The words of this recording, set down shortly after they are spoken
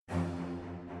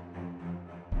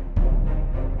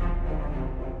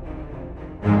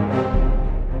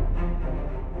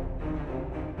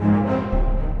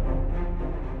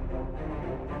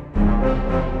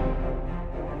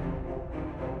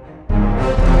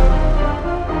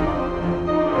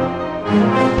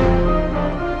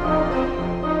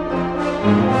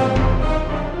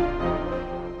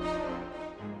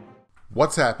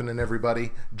What's happening,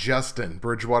 everybody? Justin,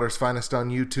 Bridgewater's finest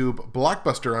on YouTube,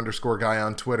 Blockbuster_guy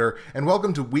on Twitter, and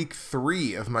welcome to week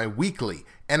 3 of my weekly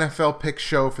NFL pick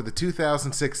show for the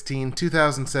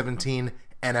 2016-2017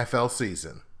 NFL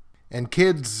season. And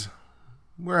kids,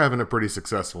 we're having a pretty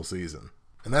successful season.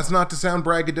 And that's not to sound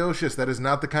braggadocious, that is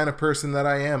not the kind of person that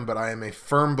I am, but I am a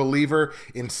firm believer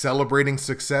in celebrating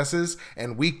successes,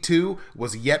 and week 2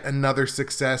 was yet another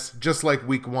success, just like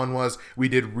week 1 was. We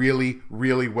did really,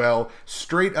 really well.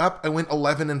 Straight up, I went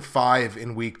 11-5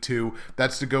 in week 2.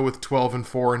 That's to go with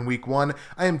 12-4 in week 1.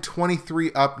 I am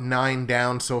 23 up, 9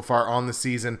 down so far on the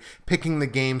season, picking the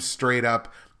games straight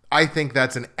up. I think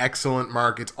that's an excellent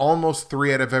mark. It's almost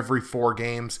 3 out of every 4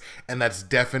 games, and that's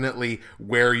definitely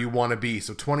where you want to be.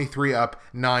 So 23 up,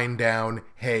 9 down.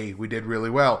 Hey, we did really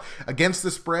well. Against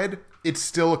the spread, it's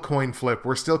still a coin flip.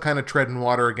 We're still kind of treading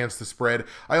water against the spread.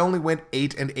 I only went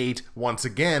 8-8 once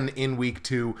again in week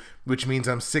 2, which means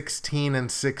I'm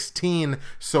 16-16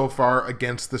 so far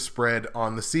against the spread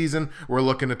on the season. We're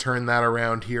looking to turn that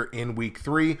around here in week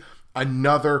 3.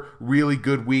 Another really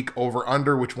good week over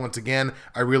under, which once again,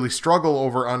 I really struggle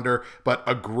over under, but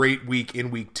a great week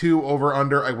in week 2 over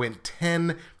under. I went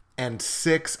 10-6.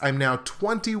 I'm now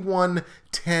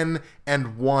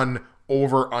 21-10-1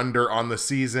 over under on the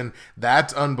season.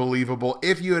 That's unbelievable.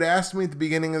 If you had asked me at the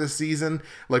beginning of the season,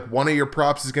 like one of your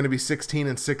props is going to be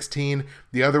 16-16,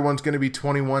 the other one's going to be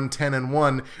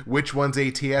 21-10-1, which one's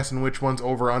ATS and which one's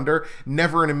over under,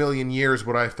 never in a million years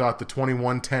would I have thought the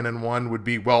 21-10-1 would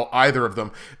be, well, either of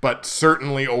them, but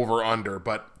certainly over under.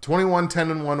 But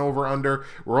 21-10-1 over under.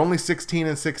 We're only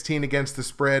 16-16 against the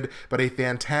spread, but a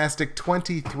fantastic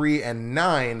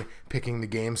 23-9 picking the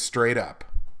game straight up.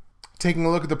 Taking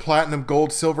a look at the platinum,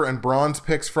 gold, silver, and bronze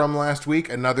picks from last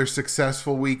week, another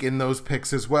successful week in those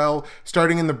picks as well.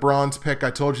 Starting in the bronze pick, I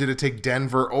told you to take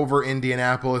Denver over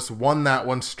Indianapolis, won that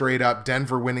one straight up,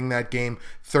 Denver winning that game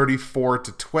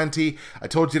 34-20. I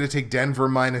told you to take Denver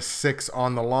 -6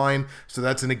 on the line, so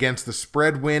that's an against the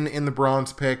spread win in the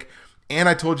bronze pick. And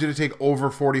I told you to take over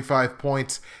 45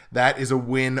 points. That is a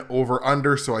win over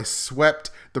under. So I swept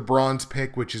the bronze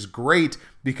pick, which is great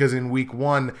because in week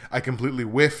 1, I completely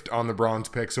whiffed on the bronze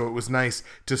pick. So it was nice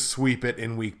to sweep it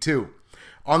in week 2.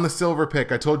 On the silver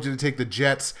pick, I told you to take the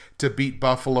Jets to beat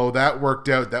Buffalo. That worked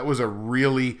out. That was a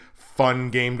really fun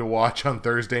game to watch on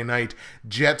Thursday night.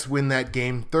 Jets win that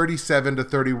game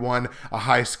 37-31, a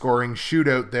high-scoring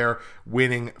shootout there,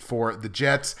 winning for the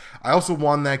Jets. I also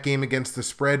won that game against the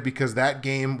spread because that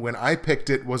game, when I picked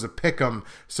it, was a pick'em.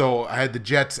 So I had the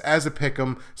Jets as a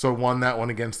pick'em, so I won that one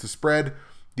against the spread.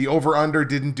 The over-under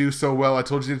didn't do so well. I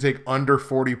told you to take under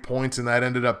 40 points, and that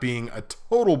ended up being a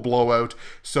total blowout.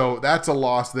 So that's a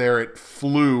loss there. It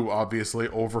flew, obviously,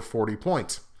 over 40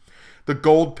 points. The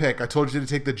gold pick, I told you to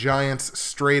take the Giants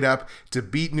straight up to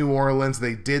beat New Orleans.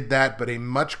 They did that, but a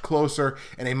much closer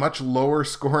and a much lower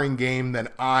scoring game than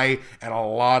I and a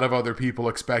lot of other people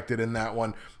expected in that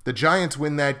one. The Giants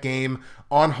win that game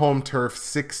on home turf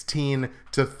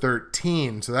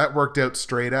 16-13, so that worked out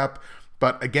straight up.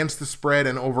 But against the spread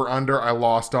and over-under, I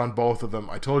lost on both of them.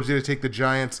 I told you to take the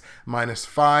Giants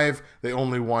 -5. They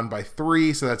only won by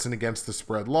 3, so that's an against the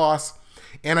spread loss.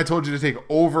 And I told you to take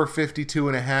over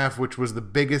 52.5, which was the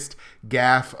biggest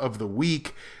gaffe of the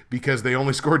week because they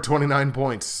only scored 29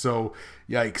 points. So,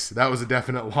 yikes, that was a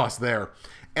definite loss there.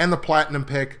 And the platinum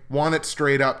pick, won it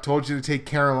straight up. Told you to take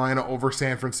Carolina over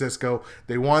San Francisco.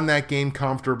 They won that game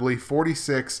comfortably,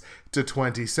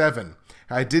 46-27.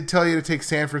 I did tell you to take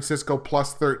San Francisco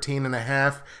plus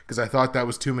 13.5 because I thought that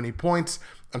was too many points.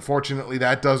 Unfortunately,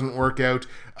 that doesn't work out.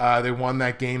 They won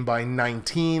that game by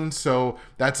 19, so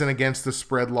that's an against the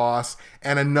spread loss.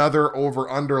 And another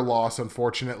over-under loss,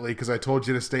 unfortunately, because I told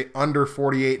you to stay under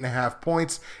 48.5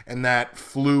 points, and that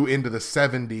flew into the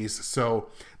 70s, so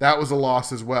that was a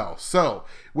loss as well. So,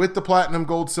 with the platinum,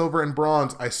 gold, silver, and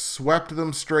bronze, I swept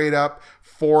them straight up,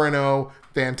 4-0,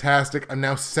 fantastic. I'm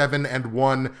now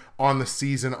 7-1 on the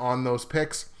season on those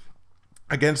picks.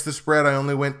 Against the spread, I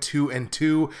only went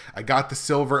 2-2. I got the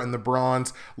silver and the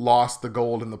bronze, lost the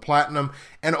gold and the platinum.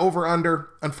 And over-under,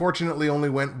 unfortunately, only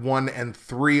went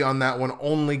 1-3 on that one.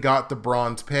 Only got the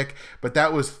bronze pick, but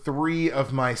that was 3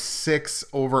 of my 6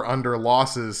 over-under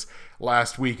losses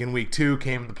last week. In week 2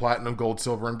 came the platinum, gold,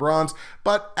 silver, and bronze.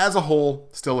 But as a whole,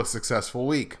 still a successful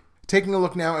week. Taking a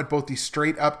look now at both the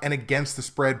straight up and against the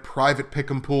spread private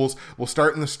pick'em pools. We'll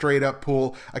start in the straight up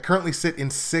pool. I currently sit in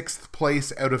 6th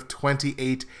place out of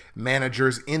 28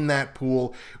 managers in that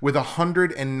pool with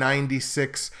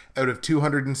 196 out of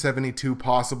 272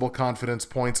 possible confidence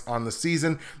points on the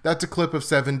season. That's a clip of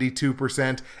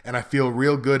 72%, and I feel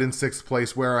real good in 6th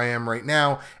place where I am right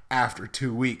now. after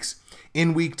 2 weeks.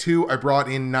 In week 2, I brought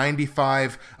in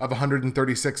 95 of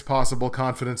 136 possible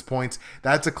confidence points.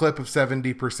 That's a clip of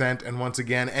 70%. And once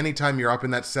again, anytime you're up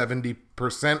in that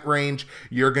 70% range,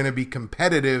 you're going to be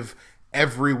competitive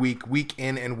every week, week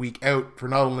in and week out, for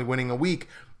not only winning a week,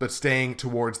 but staying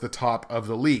towards the top of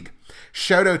the league.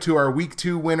 Shout out to our week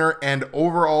 2 winner and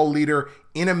overall leader,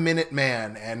 In a Minute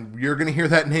Man, and you're going to hear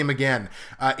that name again.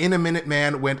 In a Minute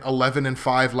Man went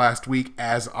 11-5 last week,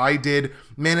 as I did.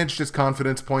 Managed his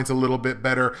confidence points a little bit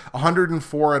better.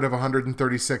 104 out of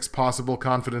 136 possible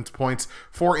confidence points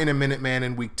for In a Minute Man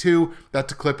in week 2.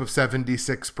 That's a clip of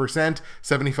 76%.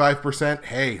 75%,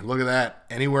 hey, look at that.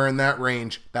 Anywhere in that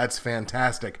range, that's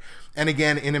fantastic. And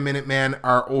again, In a Minute Man,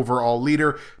 our overall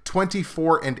leader,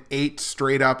 24-8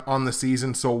 straight up on the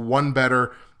season, so one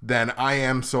better than I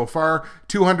am so far.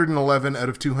 211 out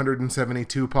of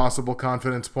 272 possible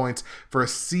confidence points for a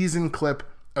season clip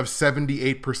of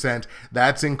 78%.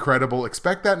 That's incredible.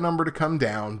 Expect that number to come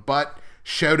down, but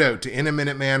shout out to In a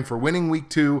Minute Man for winning week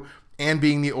 2 and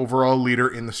being the overall leader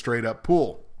in the straight up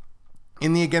pool.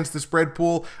 In the Against the Spread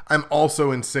pool, I'm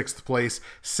also in 6th place,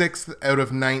 6th out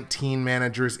of 19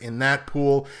 managers in that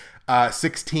pool.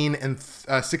 16 and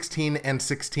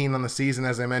 16 on the season,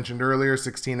 as I mentioned earlier,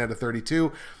 16 out of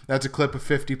 32. That's a clip of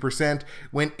 50%.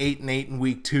 Went 8-8 in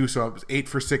week 2, so it was 8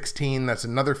 for 16. That's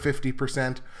another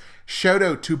 50%. Shout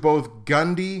out to both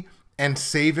Gundy and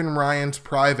Savin Ryan's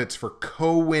Privates for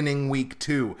co-winning week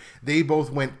 2. They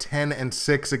both went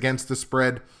 10-6 against the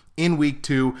spread in week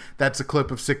 2. That's a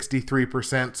clip of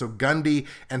 63%. So Gundy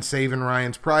and Savin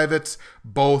Ryan's Privates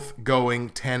both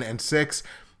going 10-6.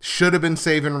 Should have been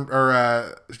saving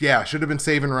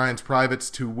Ryan's Privates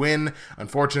to win.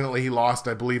 Unfortunately, he lost,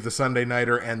 I believe, the Sunday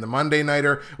Nighter and the Monday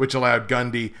Nighter, which allowed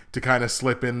Gundy to kind of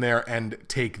slip in there and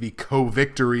take the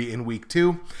co-victory in week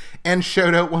 2. And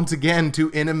shout out once again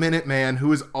to In a Minute Man,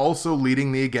 who is also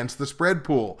leading the Against the Spread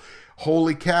pool.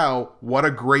 Holy cow, what a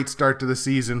great start to the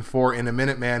season for In a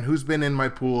Minute Man, who's been in my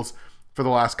pools for the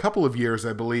last couple of years,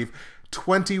 I believe.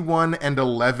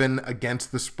 21-11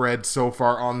 against the spread so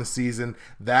far on the season.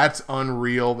 That's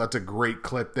unreal. That's a great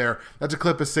clip there. That's a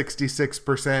clip of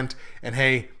 66%. And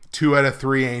hey, 2 out of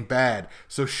 3 ain't bad.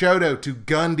 So shout out to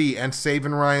Gundy and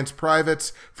Savin Ryan's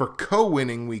Privates for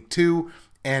co-winning week 2,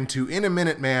 and to In a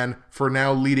Minute Man for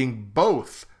now leading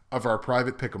both of our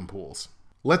private pick'em pools.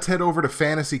 Let's head over to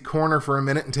Fantasy Corner for a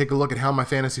minute and take a look at how my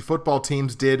fantasy football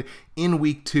teams did in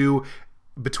week 2.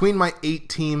 Between my 8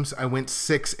 teams, I went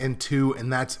 6-2,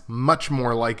 and that's much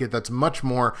more like it. That's much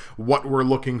more what we're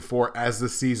looking for as the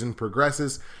season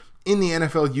progresses. In the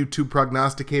NFL YouTube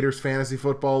Prognosticators Fantasy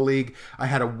Football League, I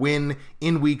had a win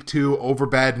in week 2 over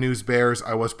Bad News Bears.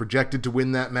 I was projected to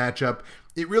win that matchup.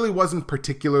 It really wasn't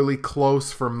particularly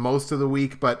close for most of the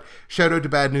week, but shout out to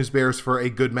Bad News Bears for a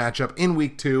good matchup in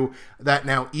week 2. That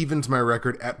now evens my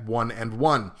record at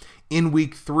 1-1. In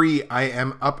week 3, I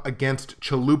am up against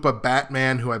Chalupa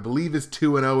Batman, who I believe is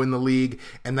 2-0 in the league,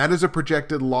 and that is a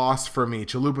projected loss for me.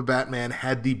 Chalupa Batman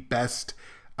had the best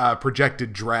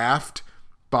projected draft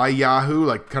by Yahoo,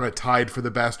 like kind of tied for the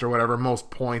best or whatever,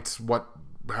 most points,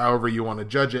 however you want to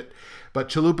judge it. But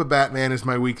Chalupa Batman is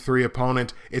my week 3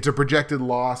 opponent. It's a projected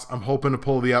loss. I'm hoping to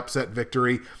pull the upset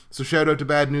victory. So shout out to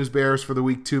Bad News Bears for the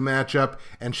week 2 matchup,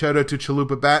 and shout out to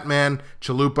Chalupa Batman.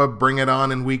 Chalupa, bring it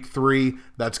on in week 3.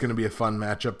 That's going to be a fun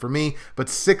matchup for me. But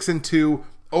 6-2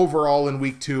 overall in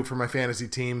week 2 for my fantasy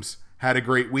teams. Had a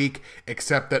great week,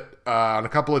 except that on a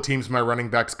couple of teams, my running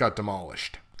backs got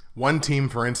demolished. One team,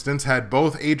 for instance, had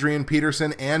both Adrian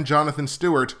Peterson and Jonathan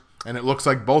Stewart, and it looks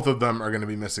like both of them are going to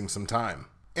be missing some time.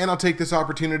 And I'll take this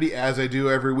opportunity, as I do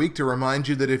every week, to remind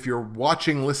you that if you're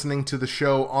listening to the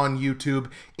show on YouTube,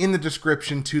 in the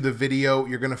description to the video,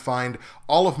 you're going to find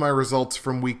all of my results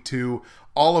from week 2,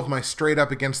 all of my straight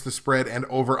up against the spread and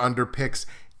over-under picks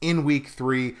in week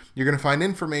 3. You're going to find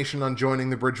information on joining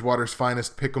the Bridgewater's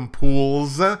Finest Pick'em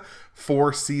Pools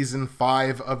for season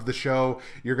 5 of the show.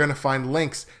 You're going to find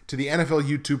links to the NFL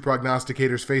YouTube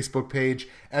Prognosticators Facebook page,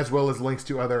 as well as links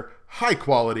to other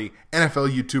high-quality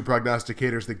NFL YouTube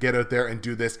prognosticators that get out there and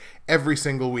do this every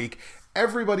single week.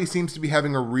 Everybody seems to be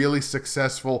having a really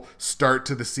successful start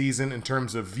to the season in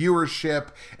terms of viewership,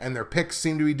 and their picks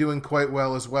seem to be doing quite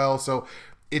well as well. So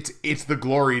it's the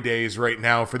glory days right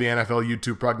now for the NFL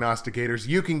YouTube prognosticators.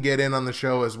 You can get in on the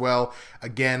show as well.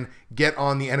 Again, get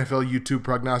on the NFL YouTube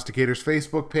prognosticators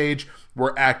Facebook page.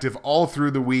 We're active all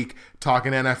through the week,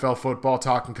 talking NFL football,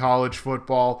 talking college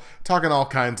football, talking all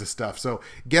kinds of stuff. So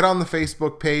get on the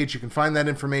Facebook page. You can find that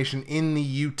information in the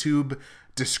YouTube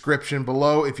description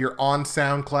below. If you're on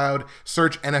SoundCloud,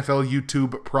 search NFL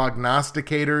YouTube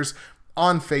prognosticators.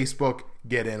 On Facebook,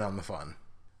 get in on the fun.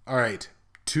 All right.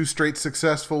 2 straight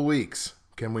successful weeks.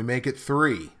 Can we make it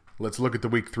 3? Let's look at the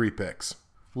week 3 picks.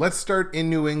 Let's start in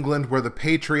New England, where the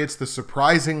Patriots, the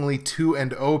surprisingly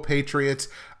 2-0 Patriots,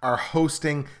 are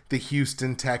hosting the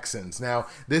Houston Texans. Now,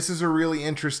 this is a really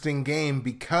interesting game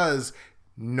because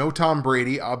no Tom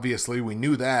Brady, obviously, we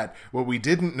knew that. What we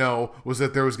didn't know was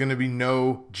that there was going to be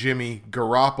no Jimmy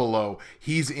Garoppolo.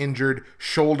 He's injured,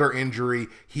 shoulder injury.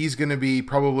 He's going to be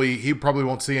he probably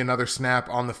won't see another snap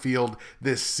on the field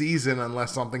this season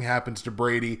unless something happens to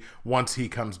Brady once he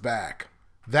comes back.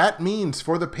 That means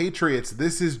for the Patriots,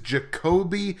 this is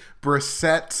Jacoby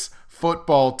Brissett's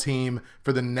football team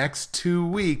for the next 2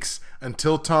 weeks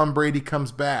until Tom Brady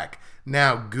comes back.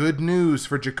 Now, good news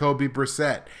for Jacoby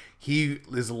Brissett. He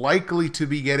is likely to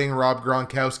be getting Rob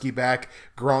Gronkowski back.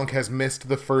 Gronk has missed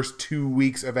the first 2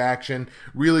 weeks of action.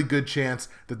 Really good chance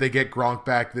that they get Gronk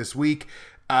back this week.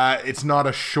 It's not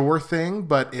a sure thing,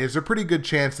 but there's a pretty good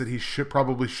chance that he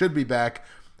probably should be back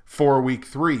for week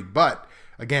 3. But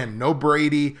again, no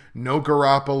Brady, no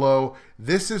Garoppolo.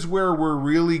 This is where we're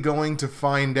really going to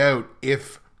find out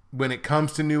if, when it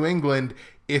comes to New England,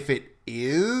 if it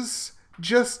is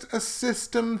just a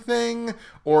system thing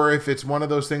or if it's one of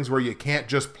those things where you can't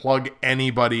just plug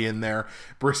anybody in there.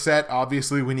 Brissett,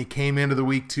 obviously, when he came into the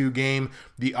week 2 game,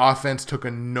 the offense took a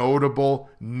notable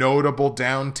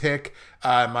downtick.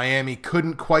 Miami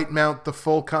couldn't quite mount the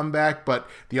full comeback, but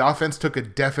the offense took a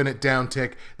definite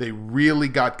downtick. They really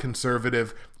got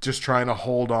conservative, just trying to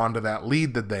hold on to that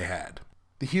lead that they had.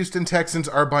 The Houston Texans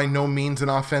are by no means an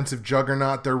offensive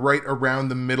juggernaut. They're right around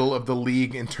the middle of the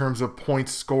league in terms of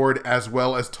points scored as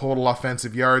well as total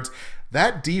offensive yards.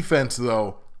 That defense,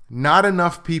 though, not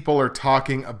enough people are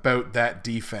talking about that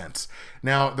defense.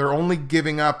 Now, they're only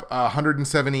giving up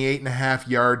 178.5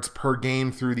 yards per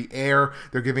game through the air.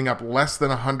 They're giving up less than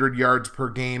 100 yards per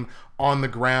game on the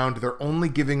ground. They're only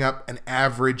giving up an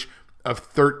average of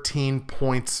 13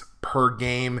 points per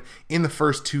game in the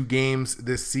first 2 games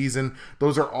this season.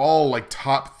 Those are all like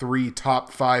top 3,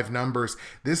 top 5 numbers.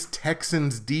 This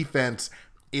Texans defense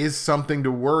is something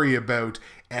to worry about,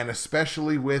 and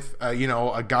especially with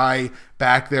a guy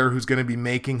back there who's going to be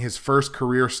making his first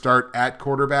career start at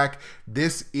quarterback.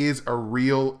 This is a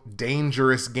real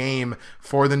dangerous game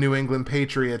for the New England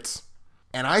Patriots,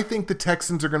 and I think the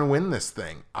Texans are going to win this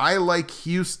thing. I like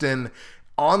Houston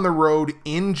on the road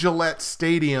in Gillette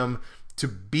Stadium to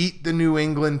beat the New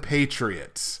England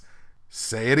Patriots.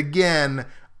 Say it again.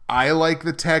 I like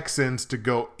the Texans to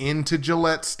go into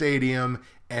Gillette Stadium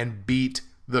and beat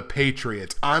the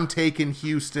Patriots. I'm taking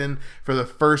Houston for the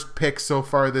first pick so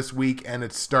far this week, and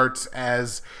it starts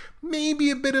as maybe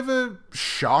a bit of a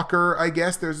shocker, I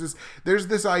guess. There's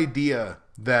this idea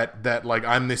that like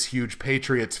I'm this huge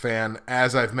Patriots fan.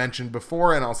 As I've mentioned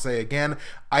before, and I'll say again,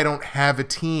 I don't have a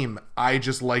team. I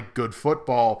just like good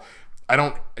football. I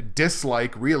don't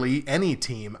dislike really any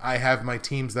team. I have my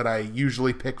teams that I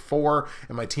usually pick for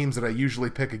and my teams that I usually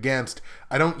pick against.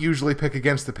 I don't usually pick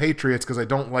against the Patriots because I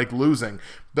don't like losing.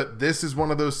 But this is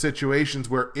one of those situations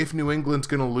where if New England's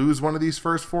going to lose one of these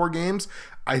first 4 games,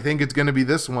 I think it's going to be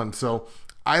this one. So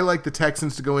I like the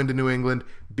Texans to go into New England,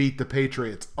 beat the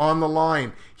Patriots. On the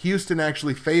line, Houston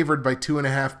actually favored by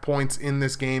 2.5 points in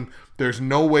this game. There's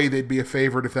no way they'd be a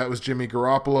favorite if that was Jimmy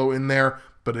Garoppolo in there,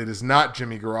 but it is not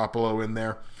Jimmy Garoppolo in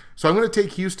there. So I'm going to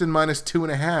take Houston minus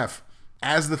 2.5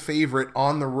 as the favorite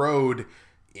on the road.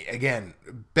 Again,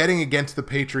 betting against the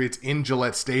Patriots in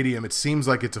Gillette Stadium, it seems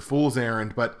like it's a fool's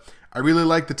errand, but I really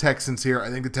like the Texans here.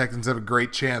 I think the Texans have a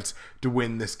great chance to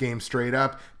win this game straight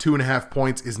up. 2.5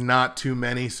 points is not too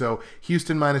many, so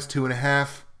Houston minus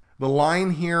 2.5. The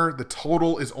line here, the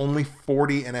total is only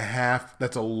 40.5.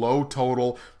 That's a low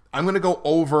total. I'm going to go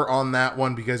over on that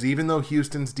one because even though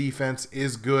Houston's defense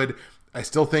is good, I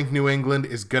still think New England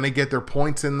is going to get their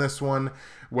points in this one,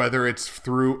 whether it's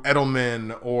through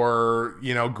Edelman or,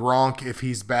 Gronk if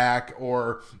he's back,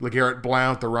 or LeGarrette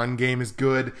Blount. The run game is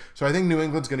good. So I think New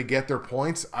England's going to get their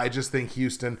points. I just think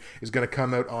Houston is going to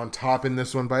come out on top in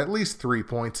this one by at least 3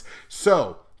 points.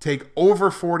 So take over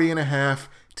 40.5,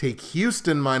 take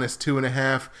Houston minus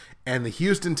 2.5, and the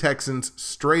Houston Texans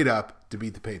straight up to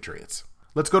beat the Patriots.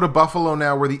 Let's go to Buffalo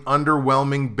now, where the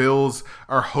underwhelming Bills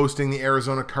are hosting the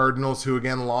Arizona Cardinals, who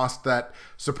again lost that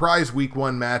surprise Week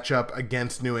 1 matchup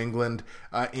against New England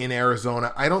in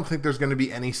Arizona. I don't think there's going to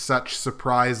be any such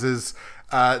surprises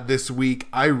this week.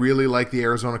 I really like the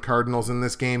Arizona Cardinals in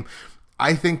this game.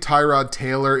 I think Tyrod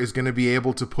Taylor is going to be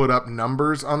able to put up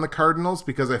numbers on the Cardinals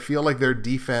because I feel like their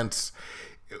defense,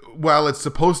 while it's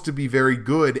supposed to be very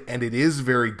good, and it is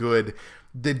very good,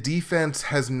 the defense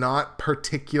has not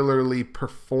particularly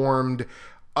performed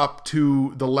up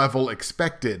to the level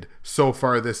expected so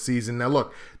far this season. Now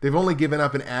look, they've only given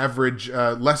up an average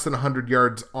less than 100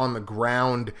 yards on the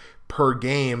ground per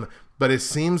game, but it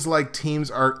seems like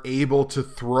teams are able to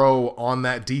throw on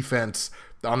that defense,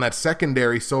 on that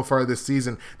secondary so far this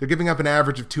season. They're giving up an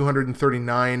average of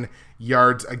 239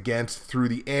 yards against through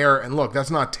the air. And look,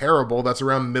 that's not terrible. That's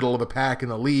around middle of the pack in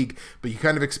the league, but you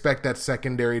kind of expect that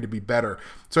secondary to be better.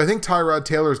 So I think Tyrod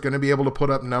Taylor is going to be able to put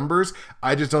up numbers.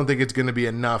 I just don't think it's going to be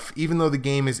enough. Even though the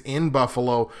game is in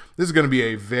Buffalo, this is going to be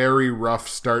a very rough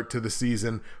start to the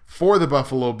season for the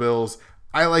Buffalo Bills.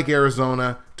 I like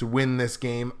Arizona to win this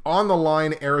game. On the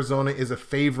line, Arizona is a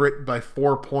favorite by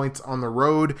 4 points on the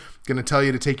road. Going to tell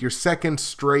you to take your second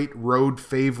straight road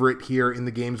favorite here in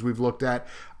the games we've looked at.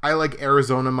 I like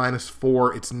Arizona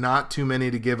 -4. It's not too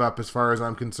many to give up as far as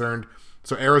I'm concerned.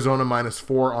 So Arizona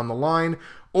 -4 on the line.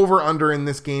 Over-under in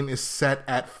this game is set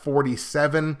at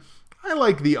 47. I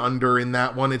like the under in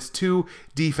that one. It's two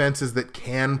defenses that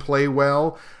can play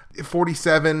well.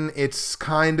 47, it's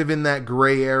kind of in that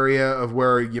gray area of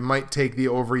where you might take the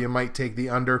over, you might take the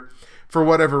under. For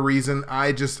whatever reason,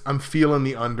 I'm feeling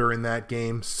the under in that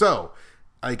game. So,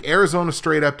 I like Arizona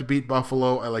straight up to beat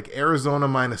Buffalo. I like Arizona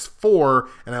 -4,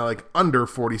 and I like under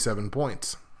 47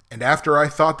 points. And after I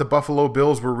thought the Buffalo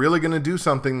Bills were really going to do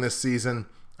something this season,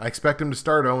 I expect them to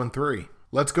start 0-3.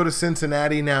 Let's go to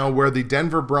Cincinnati now, where the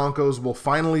Denver Broncos will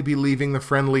finally be leaving the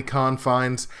friendly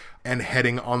confines and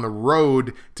heading on the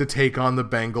road to take on the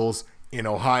Bengals in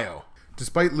Ohio.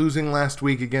 Despite losing last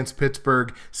week against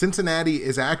Pittsburgh, Cincinnati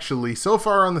is actually, so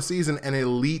far on the season, an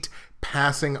elite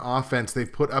passing offense.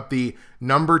 They've put up the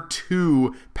number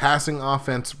 2 passing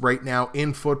offense right now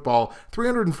in football,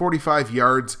 345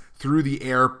 yards through the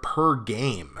air per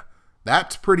game.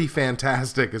 That's pretty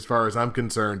fantastic as far as I'm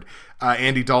concerned.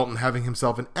 Andy Dalton having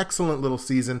himself an excellent little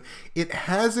season. It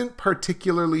hasn't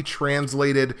particularly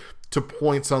translated to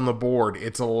points on the board.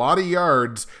 It's a lot of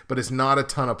yards, but it's not a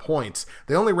ton of points.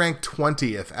 They only ranked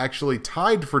 20th, actually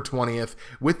tied for 20th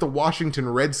with the Washington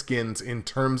Redskins in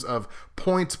terms of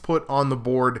points put on the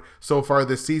board so far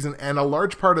this season, and a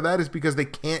large part of that is because they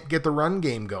can't get the run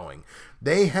game going.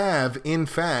 They have, in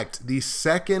fact, the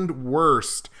second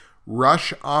worst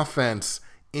rush offense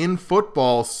in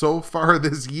football so far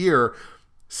this year,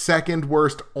 second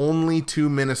worst only to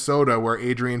Minnesota, where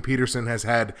Adrian Peterson has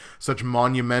had such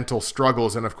monumental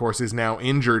struggles and of course is now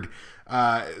injured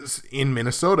in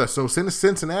Minnesota. So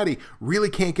Cincinnati really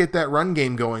can't get that run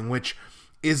game going, which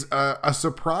is a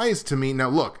surprise to me. Now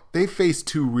look, they faced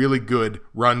two really good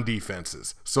run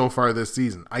defenses so far this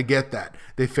season. I get that.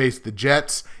 They faced the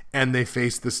Jets and they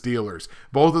faced the Steelers.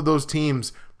 Both of those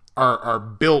teams are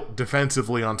built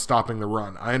defensively on stopping the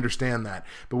run. I understand that.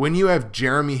 But when you have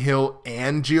Jeremy Hill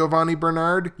and Giovanni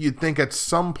Bernard, you'd think at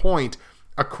some point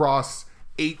across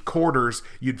 8 quarters,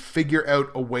 you'd figure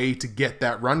out a way to get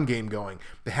that run game going.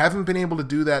 They haven't been able to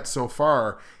do that so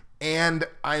far, and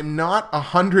I'm not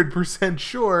 100%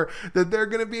 sure that they're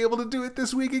going to be able to do it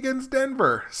this week against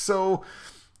Denver. So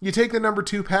you take the number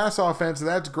 2 pass offense,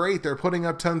 that's great. They're putting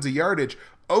up tons of yardage.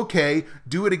 Okay,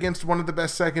 do it against one of the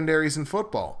best secondaries in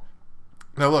football.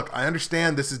 Now look, I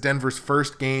understand this is Denver's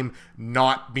first game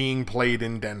not being played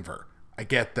in Denver. I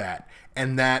get that.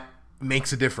 And that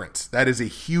makes a difference. That is a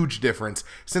huge difference.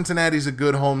 Cincinnati's a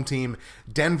good home team.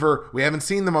 Denver, we haven't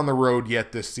seen them on the road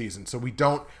yet this season, so we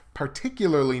don't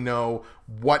particularly know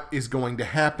what is going to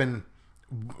happen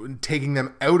taking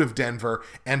them out of Denver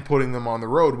and putting them on the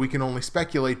road. We can only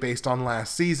speculate based on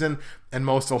last season, and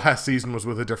most of last season was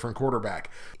with a different quarterback.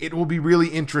 It will be really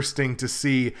interesting to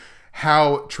see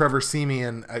how Trevor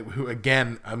Siemian, who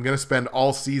again, I'm going to spend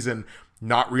all season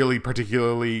not really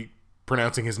particularly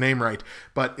pronouncing his name right,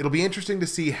 but it'll be interesting to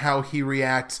see how he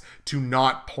reacts to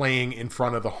not playing in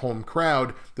front of the home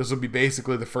crowd. This will be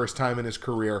basically the first time in his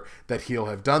career that he'll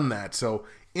have done that. So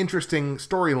interesting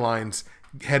storylines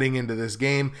heading into this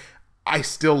game. I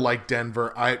still like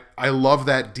Denver. I love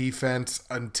that defense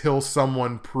until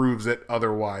someone proves it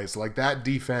otherwise. Like, that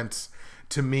defense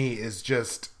to me is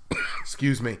just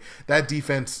excuse me. That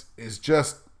defense is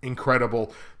just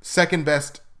incredible. Second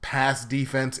best pass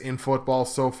defense in football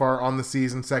so far on the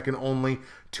season, second only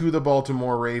to the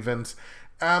Baltimore Ravens.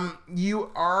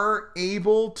 You are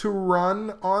able to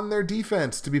run on their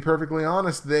defense, to be perfectly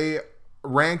honest. They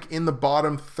rank in the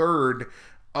bottom third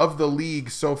of the league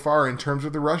so far in terms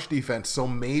of the rush defense. So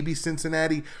maybe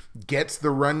Cincinnati gets the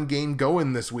run game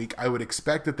going this week. I would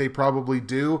expect that they probably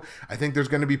do. I think there's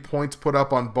going to be points put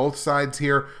up on both sides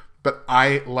here, but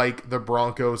I like the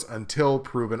Broncos until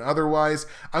proven otherwise.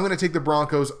 I'm going to take the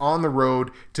Broncos on the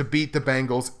road to beat the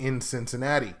Bengals in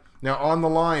Cincinnati. Now on the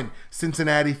line,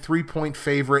 Cincinnati 3-point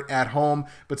favorite at home,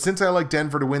 but since I like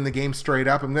Denver to win the game straight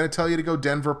up, I'm going to tell you to go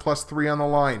Denver +3 on the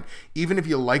line. Even if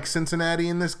you like Cincinnati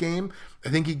in this game, I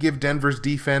think you give Denver's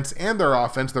defense and their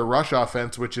offense, their rush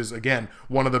offense, which is, again,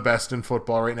 one of the best in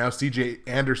football right now. CJ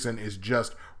Anderson is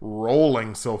just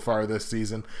rolling so far this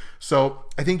season. So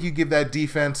I think you give that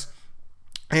defense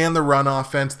and the run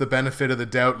offense the benefit of the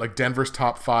doubt. Like, Denver's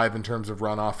top 5 in terms of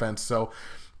run offense. So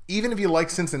even if you like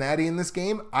Cincinnati in this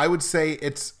game, I would say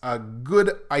it's a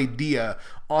good idea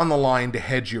on the line to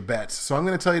hedge your bets. So I'm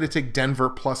going to tell you to take Denver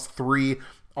 +3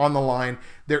 on the line.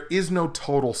 There is no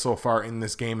total so far in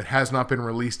this game. It has not been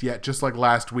released yet, just like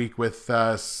last week with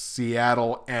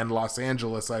Seattle and Los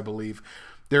Angeles, I believe.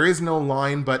 There is no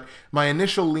line, but my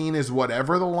initial lean is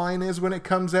whatever the line is when it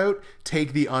comes out,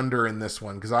 take the under in this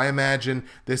one, because I imagine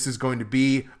this is going to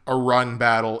be a run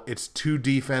battle. It's two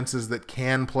defenses that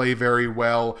can play very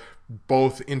well,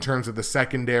 both in terms of the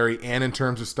secondary and in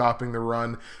terms of stopping the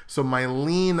run. So my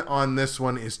lean on this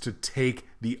one is to take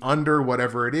the under,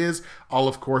 whatever it is. I'll,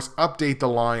 of course, update the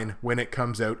line when it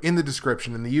comes out in the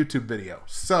description in the YouTube video.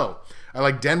 So I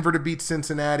like Denver to beat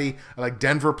Cincinnati. I like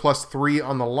Denver +3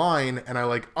 on the line, and I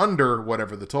like under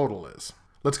whatever the total is.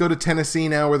 Let's go to Tennessee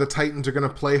now, where the Titans are going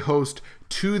to play host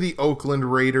to the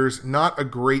Oakland Raiders. Not a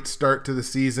great start to the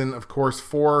season, of course,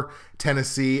 for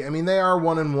Tennessee. I mean, they are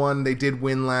 1-1. They did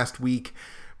win last week.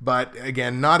 But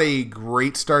again, not a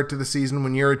great start to the season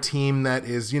when you're a team that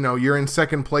is, you're in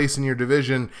second place in your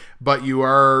division, but you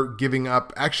are giving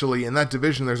up. Actually, in that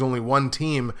division, there's only one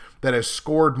team that has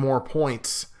scored more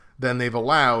points than they've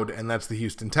allowed, and that's the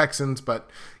Houston Texans. But,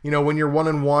 when you're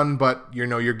 1-1, but,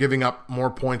 you're giving up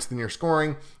more points than you're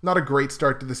scoring, not a great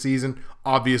start to the season.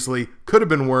 Obviously, could have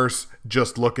been worse.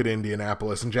 Just look at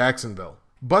Indianapolis and Jacksonville.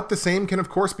 But the same can, of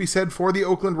course, be said for the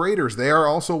Oakland Raiders. They are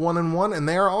also 1-1, and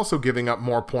they are also giving up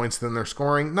more points than they're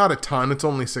scoring. Not a ton. It's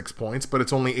only 6 points, but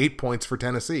it's only 8 points for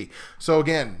Tennessee. So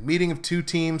again, meeting of two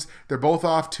teams. They're both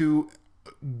off to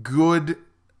good,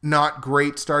 not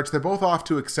great starts. They're both off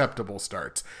to acceptable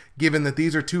starts, given that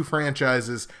these are two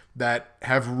franchises that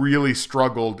have really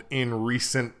struggled in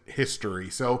recent history.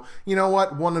 So, you know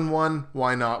what? 1-1,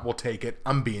 why not? We'll take it.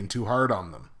 I'm being too hard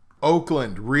on them.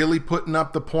 Oakland really putting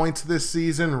up the points this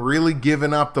season, really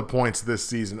giving up the points this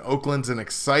season. Oakland's an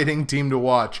exciting team to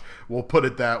watch, we'll put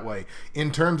it that way. In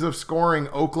terms of scoring,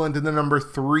 Oakland is the number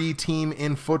 3 team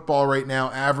in football right now,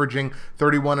 averaging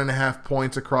 31.5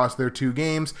 points across their 2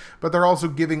 games, but they're also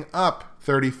giving up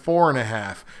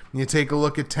 34.5. You take a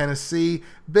look at Tennessee,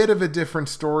 bit of a different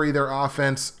story. Their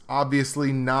offense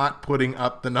obviously not putting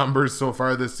up the numbers so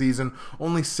far this season,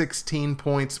 only 16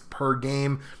 points per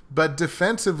game, but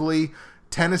defensively,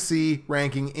 Tennessee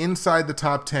ranking inside the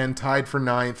top 10, tied for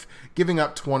 9th, giving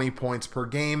up 20 points per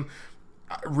game.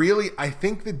 Really, I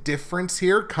think the difference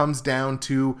here comes down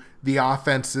to the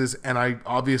offenses, and I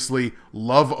obviously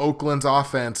love Oakland's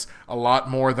offense a lot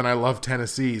more than I love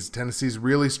Tennessee's. Tennessee's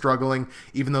really struggling,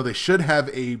 even though they should have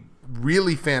a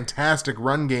really fantastic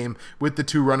run game with the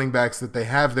 2 running backs that they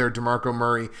have there, DeMarco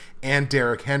Murray and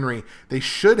Derrick Henry. They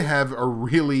should have a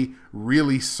really,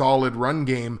 really solid run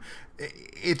game.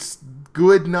 It's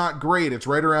good, not great. It's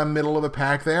right around middle of the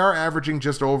pack. They are averaging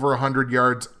just over 100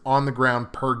 yards on the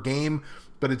ground per game,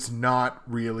 but it's not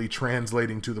really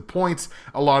translating to the points.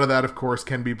 A lot of that, of course,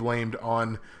 can be blamed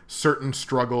on certain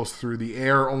struggles through the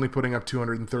air, only putting up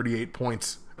 238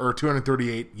 points or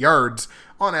 238 yards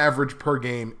on average per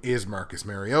game is Marcus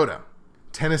Mariota.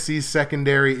 Tennessee's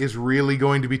secondary is really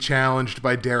going to be challenged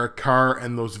by Derek Carr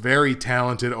and those very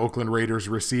talented Oakland Raiders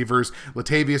receivers.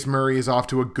 Latavius Murray is off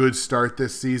to a good start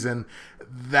this season.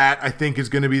 That, I think, is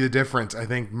going to be the difference. I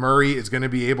think Murray is going to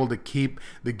be able to keep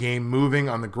the game moving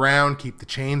on the ground, keep the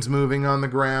chains moving on the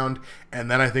ground,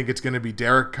 and then I think it's going to be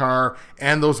Derek Carr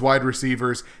and those wide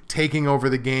receivers taking over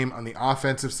the game on the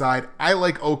offensive side. I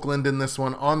like Oakland in this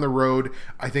one on the road.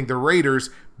 I think the Raiders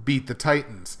beat the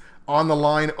Titans. On the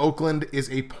line, Oakland is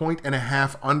a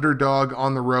 1.5 underdog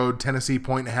on the road. Tennessee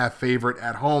 1.5 favorite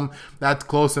at home. That's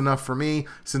close enough for me.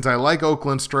 Since I like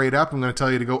Oakland straight up, I'm going to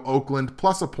tell you to go Oakland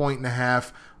plus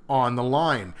 1.5 on the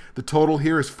line. The total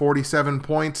here is 47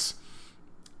 points.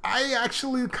 I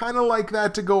actually kind of like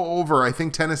that to go over. I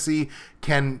think Tennessee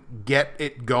can get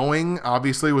it going,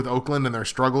 obviously, with Oakland and their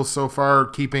struggles so far,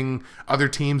 keeping other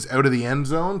teams out of the end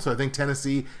zone. So I think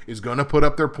Tennessee is going to put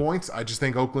up their points. I just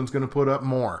think Oakland's going to put up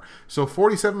more. So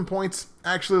 47 points,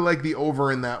 actually like the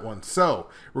over in that one. So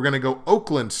we're going to go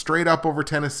Oakland straight up over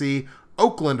Tennessee,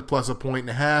 Oakland plus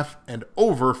 1.5, and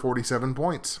over 47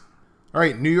 points. All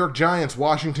right, New York Giants,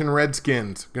 Washington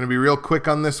Redskins. Going to be real quick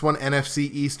on this one. NFC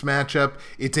East matchup.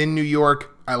 It's in New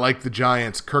York. I like the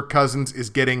Giants. Kirk Cousins is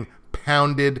getting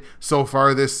pounded so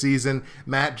far this season.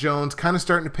 Matt Jones kind of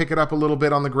starting to pick it up a little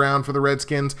bit on the ground for the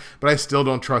Redskins, but I still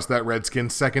don't trust that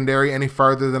Redskins secondary any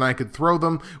farther than I could throw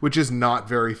them, which is not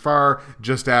very far.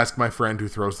 Just ask my friend who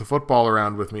throws the football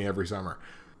around with me every summer.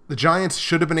 The Giants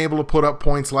should have been able to put up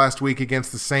points last week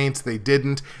against the Saints. They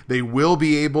didn't. They will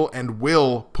be able and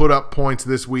will put up points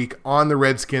this week on the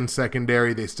Redskins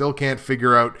secondary. They still can't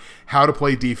figure out how to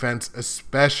play defense,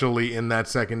 especially in that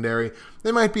secondary.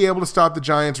 They might be able to stop the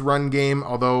Giants' run game,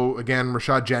 although, again,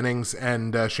 Rashad Jennings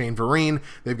and Shane Vereen,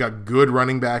 they've got good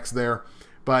running backs there.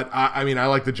 But, I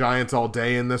like the Giants all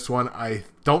day in this one. I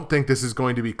don't think this is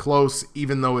going to be close,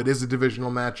 even though it is a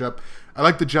divisional matchup. I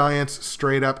like the Giants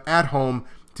straight up at home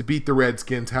to beat the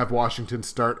Redskins, have Washington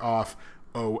start off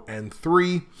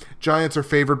 0-3. Giants are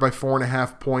favored by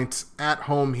 4.5 points at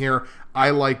home here.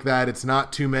 I like that. It's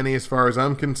not too many as far as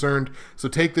I'm concerned. So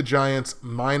take the Giants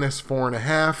minus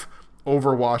 4.5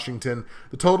 over Washington.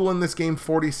 The total in this game,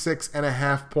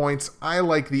 46.5 points. I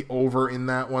like the over in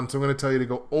that one, so I'm going to tell you to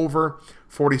go over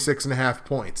 46.5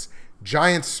 points.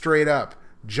 Giants straight up.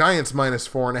 Giants minus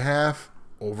 4.5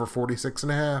 over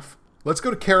 46.5. Let's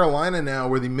go to Carolina now,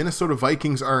 where the Minnesota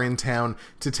Vikings are in town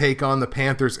to take on the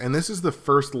Panthers. And this is the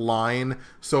first line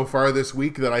so far this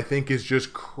week that I think is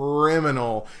just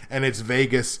criminal, and it's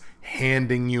Vegas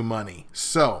handing you money.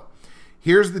 So,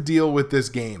 here's the deal with this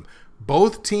game.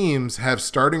 Both teams have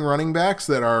starting running backs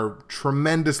that are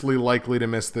tremendously likely to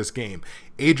miss this game.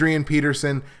 Adrian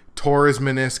Peterson tore his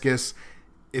meniscus.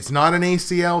 It's not an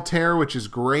ACL tear, which is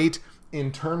great.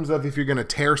 In terms of if you're going to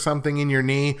tear something in your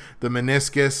knee, the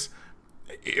meniscus,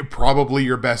 probably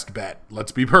your best bet.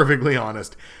 Let's be perfectly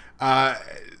honest.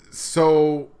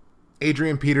 So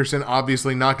Adrian Peterson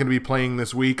obviously not going to be playing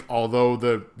this week, although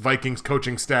the Vikings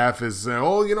coaching staff is,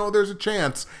 there's a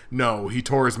chance. No, he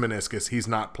tore his meniscus. He's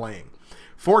not playing.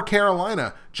 For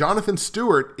Carolina, Jonathan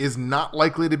Stewart is not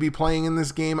likely to be playing in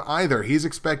this game either. He's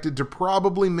expected to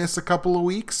probably miss a couple of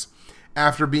weeks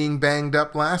after being banged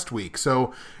up last week.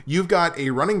 So you've got a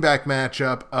running back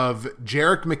matchup of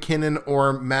Jerick McKinnon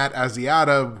or Matt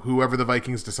Asiata, whoever the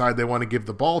Vikings decide they want to give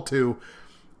the ball to,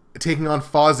 taking on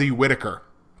Fozzie Whitaker.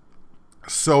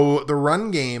 So the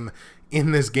run game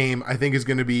in this game, I think, is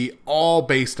going to be all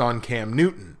based on Cam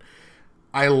Newton.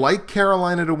 I like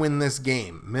Carolina to win this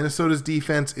game. Minnesota's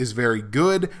defense is very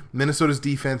good. Minnesota's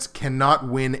defense cannot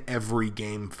win every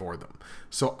game for them.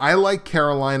 So I like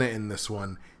Carolina in this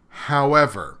one.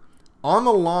 However, on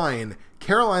the line,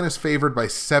 Carolina's favored by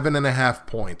 7.5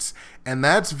 points, and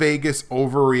that's Vegas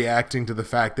overreacting to the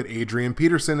fact that Adrian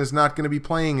Peterson is not going to be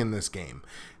playing in this game.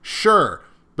 Sure,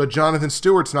 but Jonathan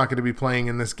Stewart's not going to be playing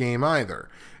in this game either.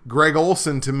 Greg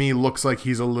Olsen, to me, looks like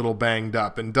he's a little banged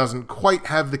up and doesn't quite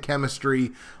have the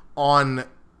chemistry on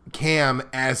Cam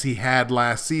as he had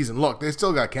last season. Look, they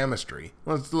still got chemistry.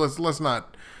 Let's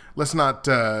not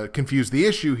confuse the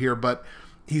issue here, but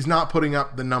he's not putting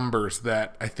up the numbers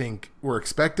that I think were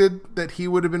expected that he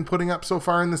would have been putting up so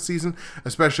far in the season,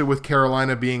 especially with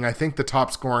Carolina being, I think, the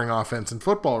top scoring offense in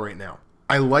football right now.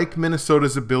 I like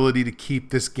Minnesota's ability to keep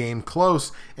this game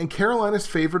close, and Carolina's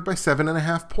favored by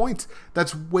 7.5 points.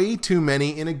 That's way too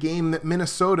many in a game that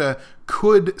Minnesota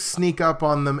could sneak up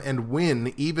on them and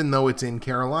win, even though it's in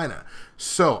Carolina.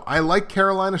 So I like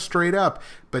Carolina straight up,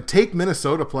 but take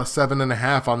Minnesota plus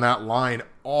 7.5 on that line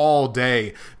all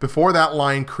day before that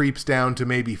line creeps down to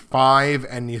maybe 5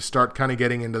 and you start kind of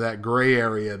getting into that gray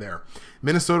area there.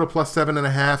 Minnesota plus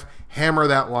 7.5, hammer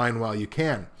that line while you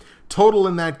can. Total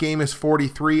in that game is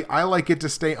 43. I like it to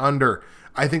stay under.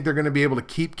 I think they're going to be able to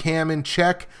keep Cam in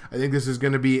check. I think this is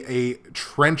going to be a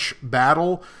trench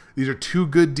battle. These are two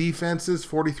good defenses.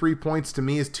 43 points to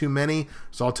me is too many,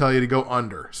 so I'll tell you to go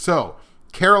under. So,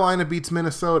 Carolina beats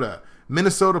Minnesota.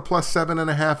 Minnesota plus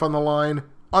 7.5 on the line,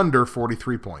 under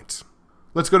 43 points.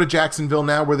 Let's go to Jacksonville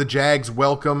now, where the Jags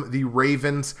welcome the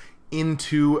Ravens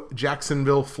into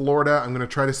Jacksonville, Florida. I'm going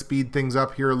to try to speed things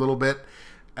up here a little bit.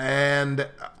 And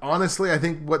honestly, I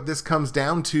think what this comes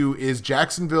down to is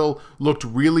Jacksonville looked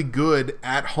really good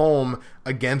at home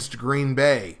against Green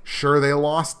Bay. Sure, they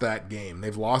lost that game.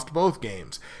 They've lost both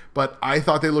games. But I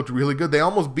thought they looked really good. They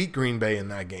almost beat Green Bay in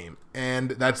that game.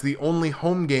 And that's the only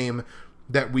home game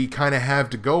that we kind of have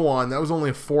to go on. That was only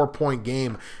a 4-point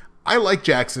game. I like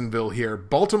Jacksonville here.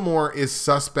 Baltimore is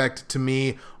suspect to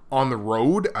me on the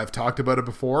road. I've talked about it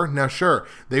before. Now, sure,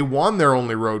 they won their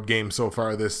only road game so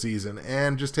far this season.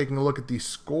 And just taking a look at the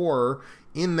score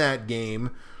in that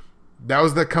game, that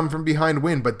was the come from behind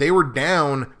win. But they were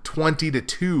down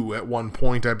 20-2 at one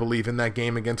point, I believe, in that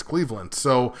game against Cleveland.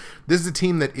 So this is a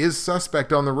team that is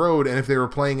suspect on the road. And if they were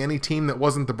playing any team that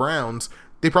wasn't the Browns,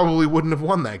 they probably wouldn't have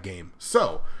won that game.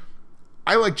 So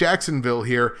I like Jacksonville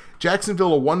here.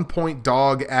 Jacksonville a 1-point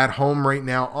dog at home right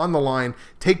now on the line.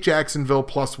 Take Jacksonville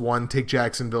 +1. Take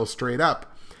Jacksonville straight up.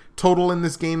 Total in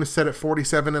this game is set at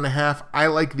 47.5. I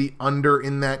like the under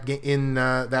in that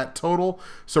that total,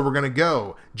 so we're gonna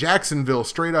go Jacksonville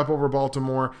straight up over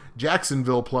Baltimore.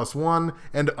 Jacksonville +1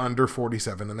 and under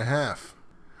 47.5.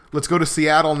 Let's go to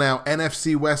Seattle now.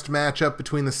 NFC West matchup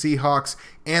between the Seahawks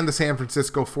and the San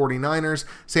Francisco 49ers.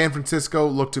 San Francisco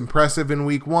looked impressive in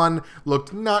week 1,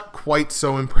 looked not quite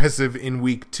so impressive in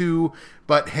week 2,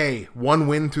 but hey, 1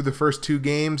 win through the first 2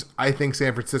 games. I think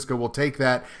San Francisco will take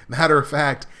that. Matter of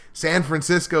fact, San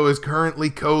Francisco is currently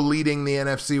co-leading the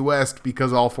NFC West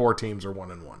because all 4 teams are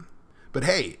 1-1. But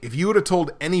hey, if you would have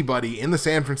told anybody in the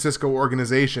San Francisco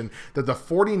organization that the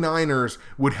 49ers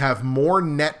would have more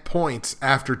net points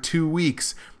after 2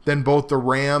 weeks than both the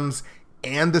Rams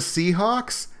and the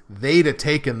Seahawks, they'd have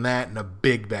taken that in a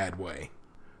big bad way.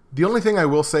 The only thing I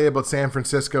will say about San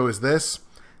Francisco is this.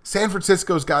 San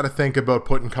Francisco's got to think about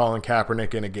putting Colin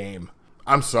Kaepernick in a game.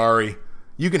 I'm sorry.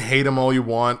 You can hate him all you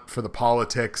want for the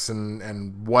politics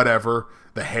and whatever,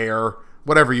 the hair,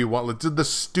 whatever you want. The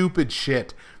stupid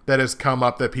shit that has come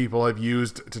up that people have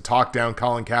used to talk down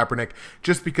Colin Kaepernick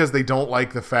just because they don't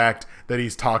like the fact that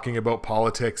he's talking about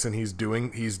politics and he's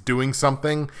doing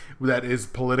something that is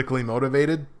politically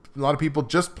motivated. A lot of people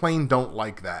just plain don't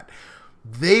like that.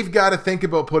 They've got to think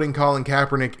about putting Colin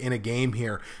Kaepernick in a game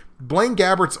here. Blaine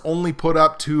Gabbert's only put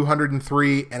up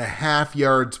 203.5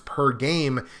 yards per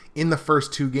game in the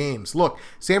first 2 games. Look,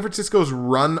 San Francisco's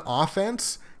run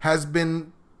offense has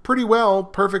been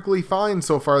perfectly fine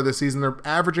so far this season. They're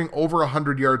averaging over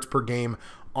 100 yards per game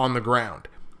on the ground.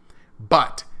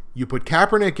 But you put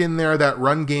Kaepernick in there, that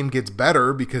run game gets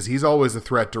better because he's always a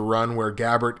threat to run, where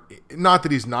Gabbert, not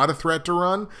that he's not a threat to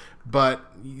run, but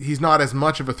he's not as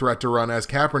much of a threat to run as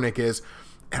Kaepernick is.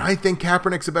 And I think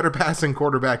Kaepernick's a better passing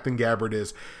quarterback than Gabbert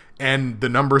is. And the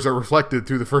numbers are reflected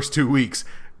through the first 2 weeks.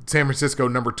 San Francisco,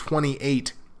 number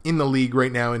 28 in the league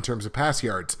right now in terms of pass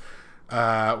yards.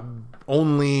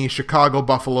 Only Chicago,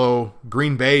 Buffalo,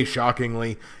 Green Bay,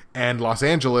 shockingly, and Los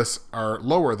Angeles are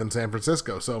lower than San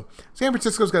Francisco. So San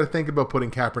Francisco's got to think about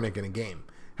putting Kaepernick in a game.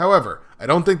 However, I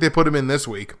don't think they put him in this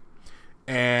week.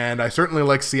 And I certainly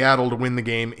like Seattle to win the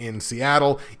game in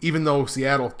Seattle, even though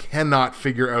Seattle cannot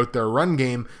figure out their run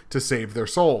game to save their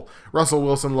soul. Russell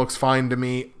Wilson looks fine to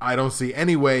me. I don't see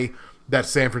any way that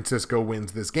San Francisco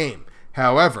wins this game.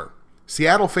 However,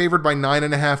 Seattle favored by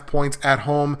 9.5 points at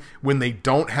home when they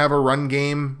don't have a run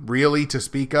game really to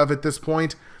speak of at this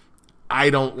point. I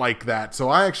don't like that. So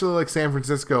I actually like San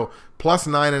Francisco plus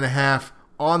 9.5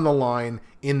 on the line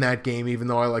in that game, even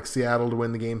though I like Seattle to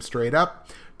win the game straight up.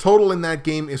 Total in that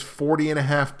game is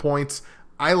 40.5 points.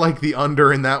 I like the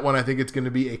under in that one. I think it's going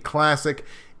to be a classic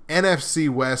NFC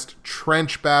West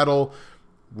trench battle,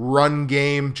 run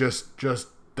game, just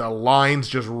the lines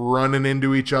just running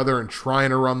into each other and trying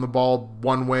to run the ball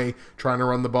one way, trying to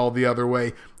run the ball the other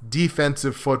way.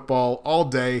 Defensive football all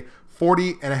day.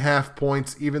 40.5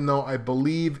 points, even though I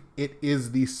believe it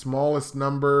is the smallest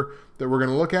number that we're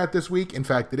going to look at this week. In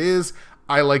fact, it is.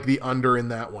 I like the under in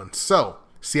that one. So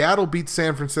Seattle beats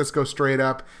San Francisco straight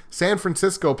up. San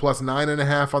Francisco plus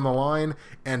 9.5 on the line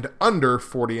and under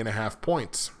 40.5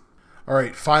 points. All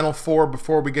right, final 4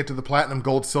 before we get to the platinum,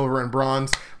 gold, silver, and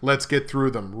bronze. Let's get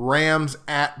through them. Rams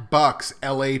at Bucks.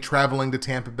 LA traveling to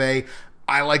Tampa Bay.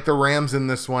 I like the Rams in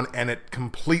this one, and it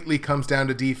completely comes down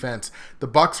to defense. The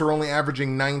Bucks are only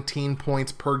averaging 19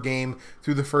 points per game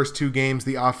through the first 2 games.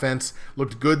 The offense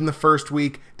looked good in the first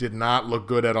week, did not look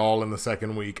good at all in the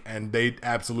second week, and they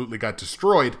absolutely got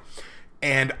destroyed.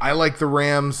 And I like the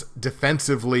Rams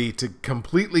defensively to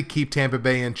completely keep Tampa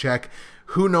Bay in check.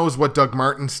 Who knows what Doug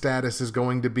Martin's status is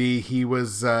going to be? He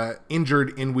was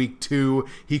injured in week 2.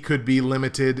 He could be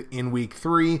limited in week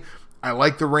 3. I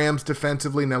like the Rams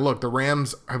defensively. Now look, the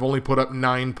Rams have only put up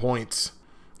 9 points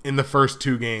in the first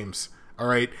 2 games. All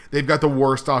right, they've got the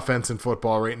worst offense in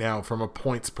football right now from a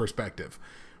points perspective.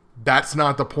 That's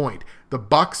not the point. The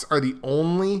Bucks are the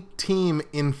only team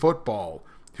in football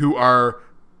who are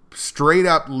straight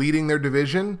up leading their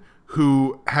division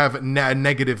who have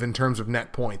negative in terms of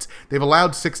net points. They've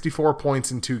allowed 64 points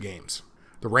in 2 games.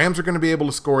 The Rams are going to be able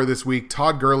to score this week.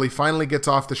 Todd Gurley finally gets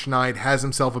off the schneid, has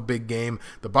himself a big game.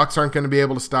 The Bucks aren't going to be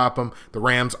able to stop him. The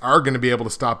Rams are going to be able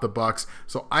to stop the Bucks.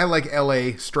 So I like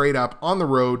LA straight up on the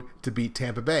road to beat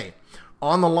Tampa Bay.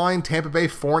 On the line, Tampa Bay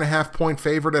 4.5 point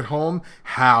favorite at home.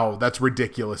 How? That's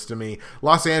ridiculous to me.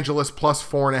 Los Angeles plus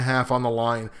 4.5 on the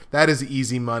line. That is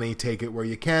easy money. Take it where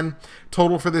you can.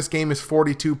 Total for this game is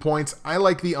 42 points. I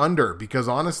like the under because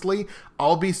honestly,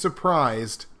 I'll be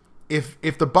surprised if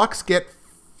the Bucks get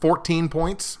 14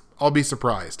 points I'll be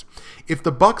surprised. If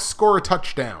the Bucks score a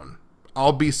touchdown,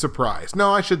 I'll be surprised.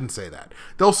 No, I shouldn't say that.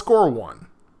 They'll score one.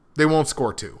 They won't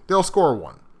score two. They'll score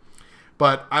one.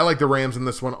 But I like the Rams in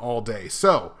this one all day.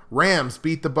 So, Rams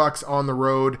beat the Bucks on the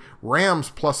road. Rams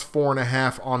plus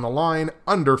 4.5 on the line,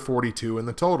 under 42 in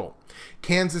the total.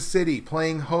 Kansas City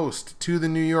playing host to the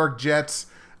New York Jets.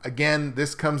 Again,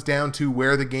 this comes down to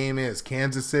where the game is.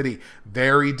 Kansas City,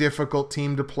 very difficult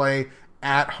team to play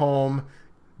at home.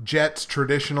 Jets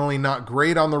traditionally not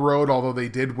great on the road, although they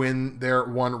did win their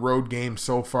one road game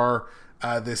so far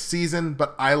this season,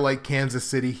 but I like Kansas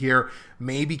City here.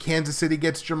 Maybe Kansas City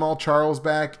gets Jamal Charles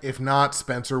back. If not,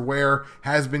 Spencer Ware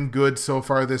has been good so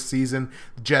far this season.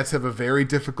 The Jets have a very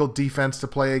difficult defense to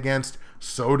play against.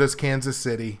 So does Kansas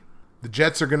City. The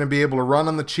Jets are going to be able to run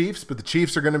on the Chiefs, but the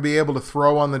Chiefs are going to be able to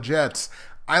throw on the Jets.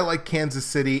 I like Kansas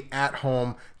City at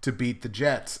home to beat the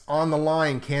Jets. On the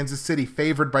line, Kansas City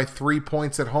favored by 3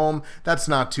 points at home. That's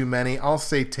not too many. I'll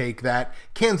say take that.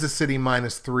 Kansas City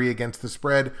 -3 against the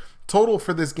spread. Total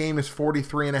for this game is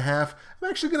 43.5. I'm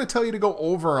actually going to tell you to go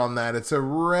over on that. It's a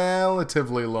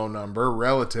relatively low number.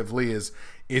 Relatively is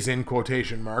in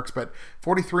quotation marks, but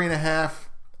 43.5,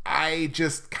 I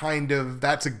just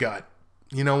that's a gut.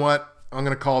 You know what? I'm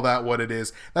going to call that what it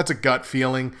is. That's a gut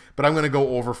feeling, but I'm going to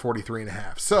go over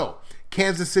 43.5. So,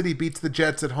 Kansas City beats the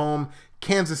Jets at home.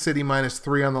 Kansas City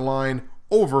 -3 on the line,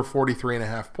 over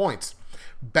 43.5 points.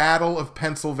 Battle of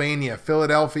Pennsylvania.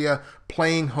 Philadelphia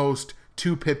playing host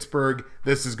to Pittsburgh.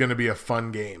 This is going to be a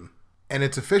fun game. And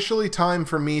it's officially time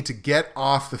for me to get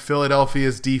off the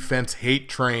Philadelphia's defense hate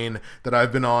train that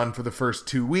I've been on for the first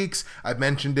 2 weeks. I've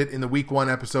mentioned it in the Week 1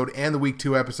 episode and the Week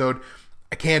 2 episode.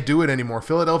 I can't do it anymore.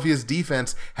 Philadelphia's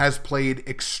defense has played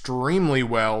extremely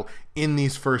well in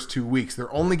these first 2 weeks.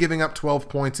 They're only giving up 12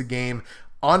 points a game,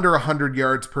 under 100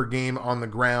 yards per game on the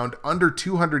ground, under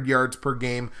 200 yards per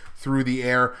game through the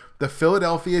air. The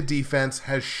Philadelphia defense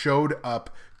has showed up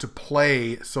to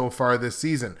play so far this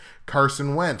season.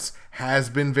 Carson Wentz has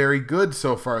been very good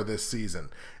so far this season.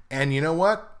 And you know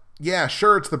what? Yeah,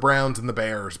 sure, it's the Browns and the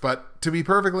Bears, but to be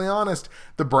perfectly honest,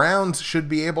 the Browns should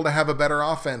be able to have a better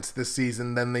offense this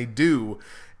season than they do.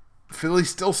 Philly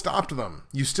still stopped them.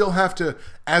 You still have to,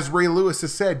 as Ray Lewis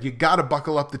has said, you got to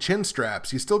buckle up the chin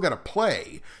straps. You still got to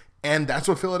play. And that's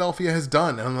what Philadelphia has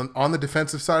done. And on the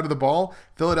defensive side of the ball,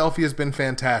 Philadelphia has been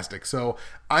fantastic. So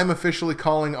I'm officially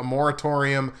calling a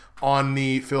moratorium on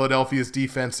the Philadelphia's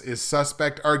defense is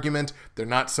suspect argument. They're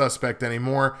not suspect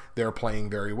anymore. They're playing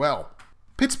very well.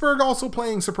 Pittsburgh also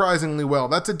playing surprisingly well.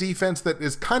 That's a defense that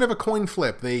is kind of a coin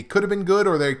flip. They could have been good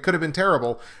or they could have been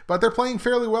terrible, but they're playing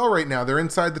fairly well right now. They're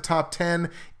inside the top 10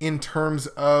 in terms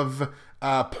of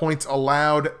points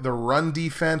allowed. The run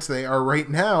defense, they are right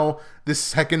now the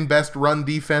second best run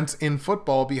defense in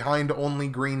football behind only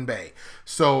Green Bay.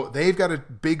 So they've got a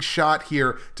big shot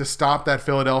here to stop that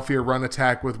Philadelphia run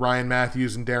attack with Ryan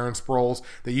Matthews and Darren Sproles.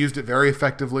 They used it very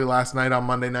effectively last night on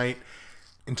Monday night.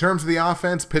 In terms of the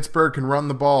offense, Pittsburgh can run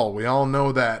the ball. We all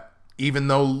know that. Even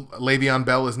though Le'Veon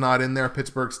Bell is not in there,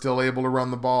 Pittsburgh's still able to run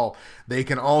the ball. They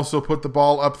can also put the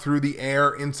ball up through the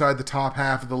air inside the top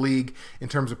half of the league in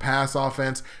terms of pass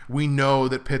offense. We know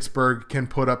that Pittsburgh can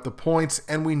put up the points,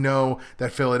 and we know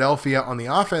that Philadelphia on the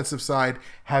offensive side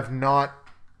have not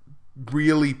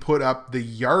really put up the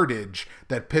yardage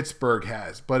that Pittsburgh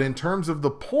has. But in terms of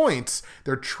the points,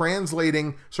 they're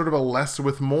translating sort of a less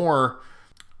with more,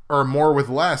 or more with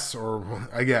less, or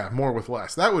more with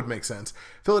less. That would make sense.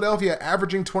 Philadelphia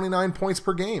averaging 29 points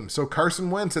per game. So Carson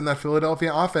Wentz and that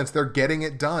Philadelphia offense, they're getting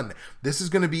it done. This is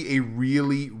going to be a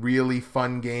really, really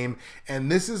fun game. And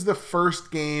this is the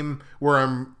first game where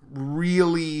I'm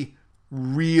really,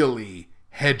 really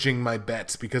hedging my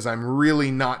bets because I'm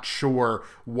really not sure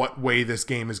what way this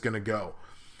game is going to go.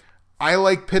 I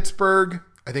like Pittsburgh.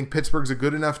 I think Pittsburgh's a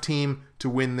good enough team to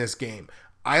win this game.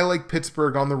 I like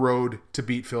Pittsburgh on the road to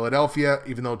beat Philadelphia,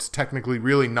 even though it's technically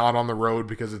really not on the road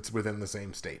because it's within the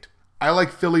same state. I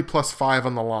like Philly +5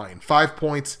 on the line. 5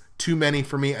 points, too many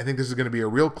for me. I think this is going to be a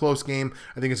real close game.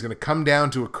 I think it's going to come down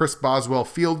to a Chris Boswell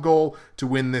field goal to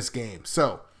win this game.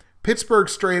 So, Pittsburgh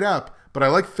straight up, but I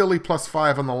like Philly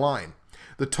 +5 on the line.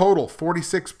 The total,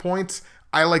 46 points.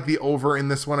 I like the over in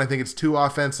this one. I think it's two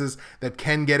offenses that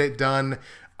can get it done.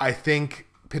 I think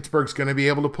Pittsburgh's going to be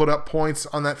able to put up points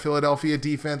on that Philadelphia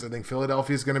defense. I think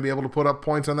Philadelphia's going to be able to put up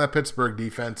points on that Pittsburgh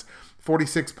defense.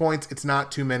 46 points, it's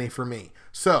not too many for me.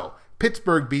 So,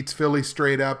 Pittsburgh beats Philly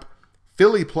straight up.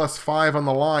 Philly +5 on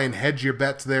the line. Hedge your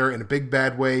bets there in a big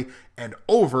bad way. And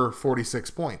over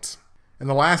 46 points. And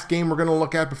the last game we're going to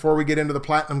look at before we get into the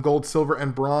platinum, gold, silver,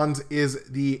 and bronze is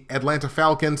the Atlanta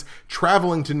Falcons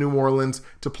traveling to New Orleans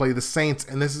to play the Saints.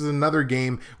 And this is another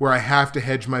game where I have to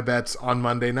hedge my bets on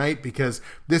Monday night because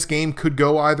this game could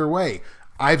go either way.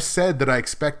 I've said that I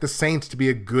expect the Saints to be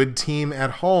a good team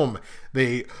at home.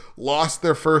 They lost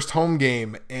their first home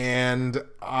game, and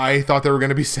I thought they were going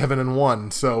to be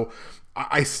 7-1. So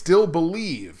I still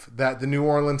believe that the New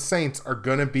Orleans Saints are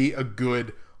going to be a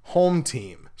good home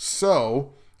team.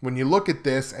 So when you look at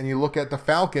this and you look at the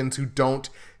Falcons, who don't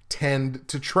tend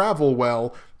to travel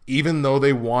well, even though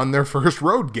they won their first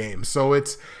road game. So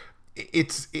it's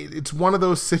one of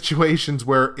those situations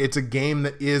where it's a game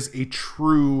that is a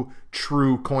true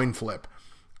coin flip.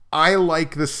 I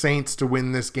like the Saints to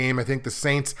win this game. I think the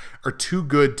Saints are too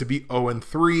good to be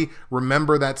 0-3.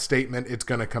 Remember that statement. It's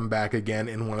going to come back again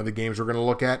in one of the games we're going to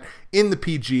look at in the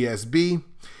PGSB.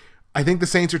 I think the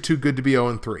Saints are too good to be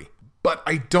 0-3. But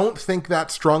I don't think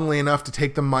that's strongly enough to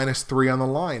take the -3 on the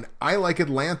line. I like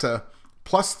Atlanta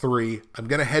 +3. I'm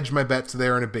going to hedge my bets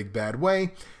there in a big bad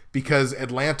way because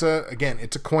Atlanta, again,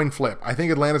 it's a coin flip. I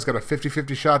think Atlanta's got a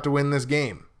 50-50 shot to win this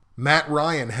game. Matt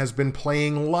Ryan has been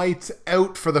playing lights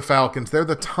out for the Falcons. They're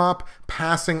the top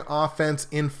passing offense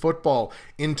in football.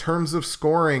 In terms of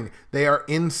scoring, they are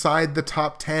inside the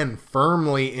top 10,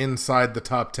 firmly inside the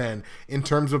top 10 in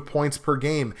terms of points per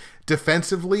game.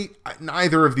 Defensively,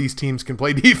 neither of these teams can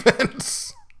play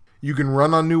defense. You can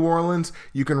run on New Orleans,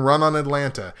 you can run on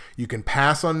Atlanta. You can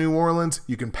pass on New Orleans,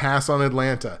 you can pass on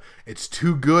Atlanta. It's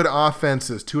two good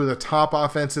offenses, two of the top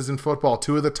offenses in football,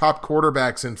 two of the top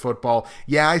quarterbacks in football.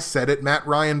 Yeah, I said it. Matt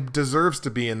Ryan deserves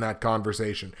to be in that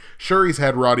conversation. Sure, he's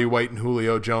had Roddy White and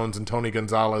Julio Jones and Tony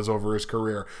Gonzalez over his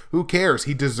career. Who cares?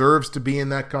 He deserves to be in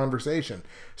that conversation.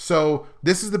 So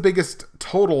this is the biggest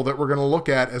total that we're going to look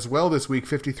at as well this week,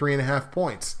 53.5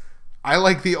 points. I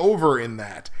like the over in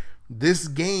that. This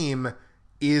game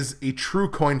is a true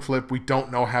coin flip. We don't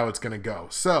know how it's going to go.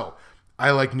 So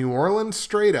I like New Orleans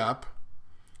straight up.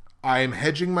 I'm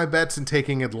hedging my bets and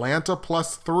taking Atlanta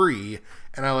 +3.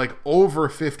 And I like over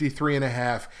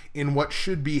 53.5 in what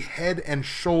should be head and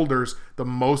shoulders the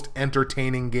most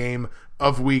entertaining game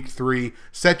of week 3.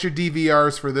 Set your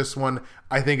DVRs for this one.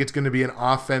 I think it's going to be an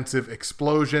offensive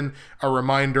explosion. A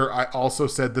reminder, I also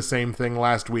said the same thing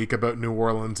last week about New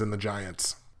Orleans and the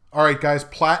Giants. All right, guys,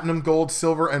 platinum, gold,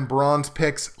 silver, and bronze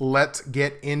picks. Let's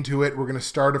get into it. We're going to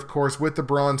start, of course, with the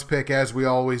bronze pick, as we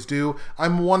always do.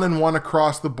 I'm 1-1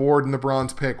 across the board in the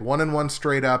bronze pick. 1-1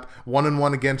 straight up,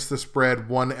 1-1 against the spread,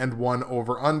 1-1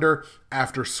 over under,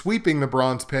 after sweeping the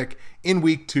bronze pick in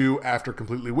week 2 after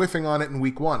completely whiffing on it in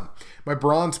week 1. My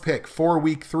bronze pick for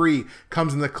week 3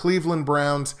 comes in the Cleveland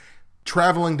Browns,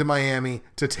 traveling to Miami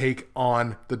to take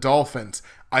on the Dolphins.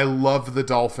 I love the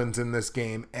Dolphins in this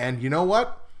game, and you know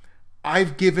what?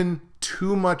 I've given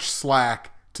too much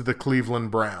slack to the Cleveland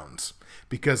Browns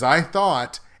because I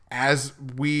thought, as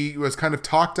we was kind of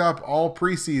talked up all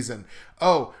preseason,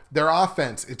 oh, their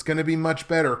offense, it's going to be much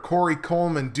better. Corey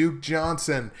Coleman, Duke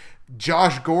Johnson,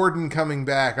 Josh Gordon coming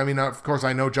back. I mean, of course,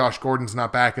 I know Josh Gordon's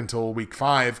not back until week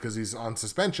 5 because he's on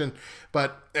suspension,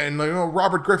 and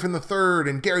Robert Griffin III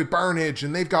and Gary Barnidge,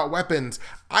 and they've got weapons.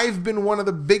 I've been one of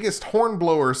the biggest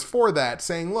hornblowers for that,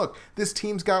 saying, look, this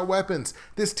team's got weapons.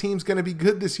 This team's going to be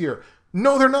good this year.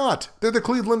 No, they're not. They're the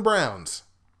Cleveland Browns.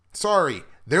 Sorry.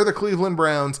 They're the Cleveland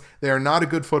Browns. They are not a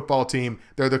good football team.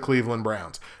 They're the Cleveland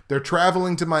Browns. They're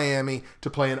traveling to Miami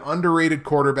to play an underrated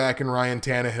quarterback in Ryan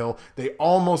Tannehill. They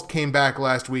almost came back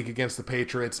last week against the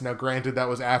Patriots. Now, granted, that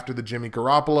was after the Jimmy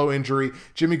Garoppolo injury.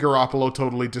 Jimmy Garoppolo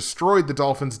totally destroyed the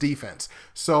Dolphins' defense.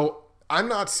 So I'm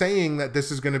not saying that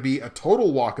this is going to be a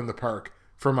total walk in the park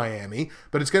for Miami,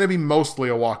 but it's going to be mostly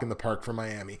a walk in the park for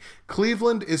Miami.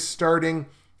 Cleveland is starting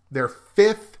their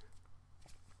 5th.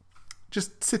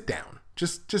 Just sit down.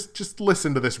 Just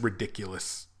listen to this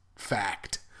ridiculous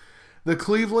fact. The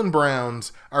Cleveland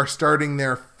Browns are starting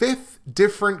their 5th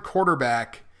different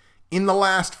quarterback in the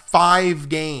last 5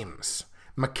 games.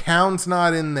 McCown's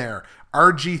not in there.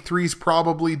 RG3's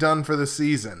probably done for the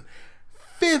season.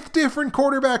 5th different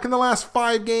quarterback in the last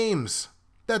 5 games.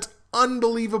 That's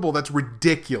unbelievable. That's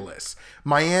ridiculous.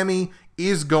 Miami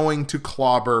is going to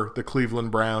clobber the Cleveland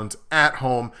Browns at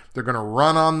home. They're going to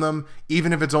run on them,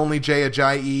 even if it's only Jay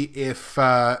Ajayi. If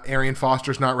Arian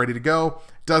Foster's not ready to go,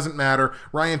 doesn't matter.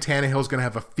 Ryan Tannehill's going to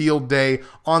have a field day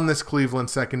on this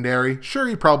Cleveland secondary. Sure,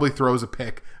 he probably throws a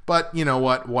pick, but you know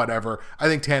what? Whatever. I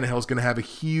think Tannehill's going to have a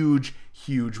huge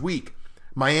week.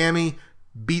 Miami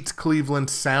beats Cleveland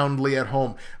soundly at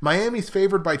home. Miami's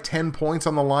favored by 10 points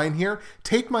on the line here.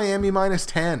 Take Miami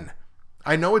 -10.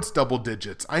 I know it's double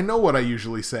digits. I know what I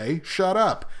usually say. Shut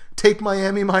up. Take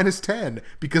Miami -10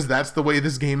 because that's the way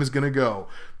this game is going to go.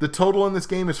 The total in this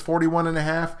game is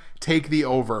 41.5. Take the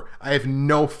over. I have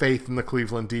no faith in the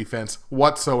Cleveland defense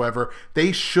whatsoever.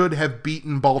 They should have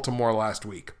beaten Baltimore last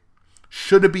week.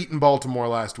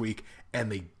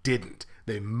 And they didn't.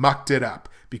 They mucked it up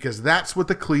because that's what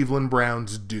the Cleveland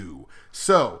Browns do.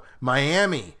 So,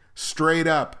 Miami, straight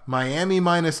up. Miami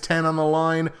 -10 on the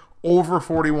line, over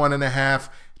 41.5.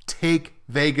 Take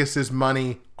Vegas's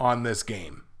money on this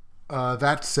game.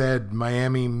 That said,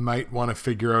 Miami might want to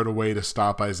figure out a way to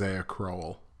stop Isaiah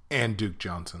Crowell and Duke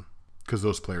Johnson because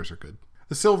those players are good.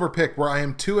 The silver pick, where I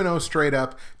am 2-0 straight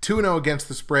up, 2-0 against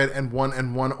the spread, and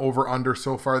 1-1 over under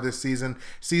so far this season,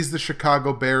 sees the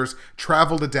Chicago Bears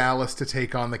travel to Dallas to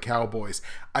take on the Cowboys.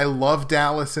 I love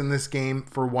Dallas in this game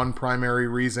for one primary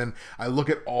reason. I look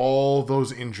at all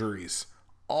those injuries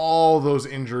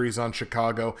on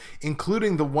Chicago,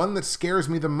 including the one that scares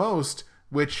me the most,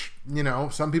 which,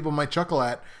 some people might chuckle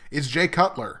at, is Jay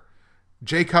Cutler.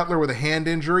 Jay Cutler with a hand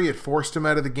injury. It forced him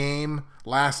out of the game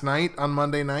last night on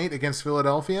Monday night against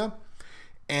Philadelphia.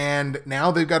 And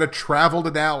now they've got to travel to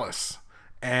Dallas.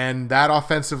 And that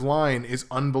offensive line is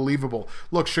unbelievable.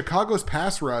 Look, Chicago's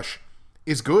pass rush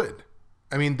is good.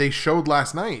 I mean, they showed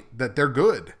last night that they're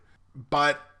good.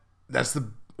 But that's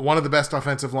one of the best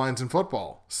offensive lines in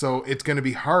football. So it's going to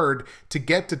be hard to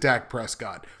get to Dak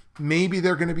Prescott. Maybe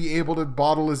they're going to be able to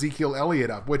bottle Ezekiel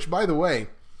Elliott up, which, by the way,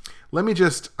 I'm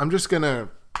just going to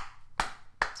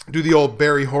do the old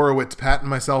Barry Horowitz patting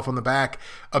myself on the back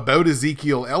about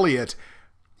Ezekiel Elliott.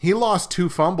 He lost 2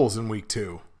 fumbles in week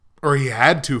 2. Or he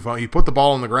had 2 fumbles. He put the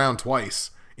ball on the ground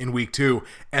twice in week 2,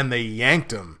 and they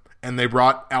yanked him, and they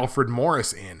brought Alfred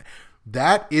Morris in.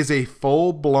 That is a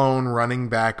full-blown running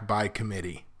back by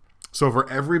committee. So for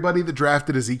everybody that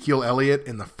drafted Ezekiel Elliott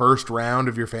in the first round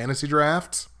of your fantasy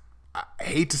drafts, I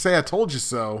hate to say I told you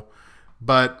so,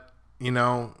 but,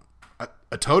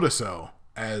 a toda so,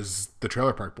 as the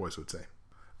Trailer Park Boys would say.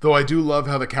 Though I do love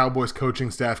how the Cowboys coaching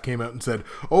staff came out and said,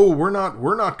 "Oh, we're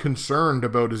not concerned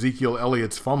about Ezekiel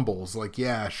Elliott's fumbles." Like,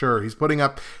 yeah, sure, he's putting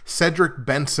up Cedric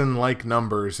Benson-like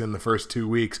numbers in the first 2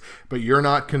 weeks, but you're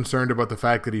not concerned about the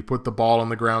fact that he put the ball on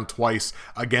the ground twice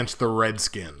against the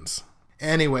Redskins.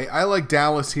 Anyway, I like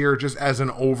Dallas here just as an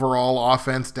overall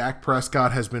offense. Dak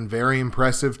Prescott has been very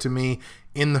impressive to me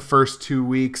in the first 2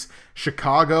 weeks.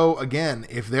 Chicago, again,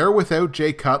 if they're without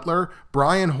Jay Cutler,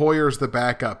 Brian Hoyer's the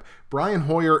backup. Brian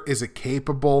Hoyer is a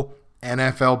capable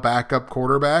NFL backup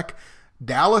quarterback.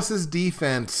 Dallas's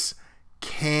defense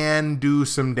can do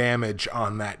some damage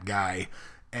on that guy,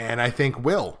 and I think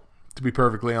will, to be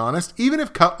perfectly honest. Even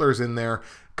if Cutler's in there,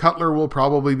 Cutler will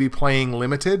probably be playing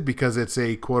limited because it's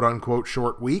a quote-unquote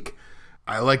short week.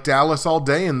 I like Dallas all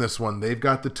day in this one. They've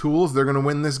got the tools. They're going to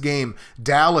win this game.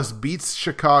 Dallas beats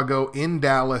Chicago in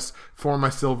Dallas for my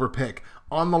silver pick.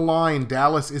 On the line,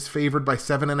 Dallas is favored by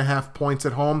 7.5 points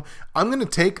at home. I'm going to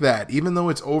take that. Even though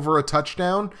it's over a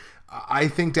touchdown, I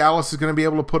think Dallas is going to be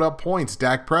able to put up points.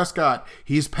 Dak Prescott,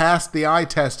 he's passed the eye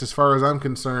test as far as I'm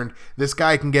concerned. This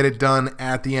guy can get it done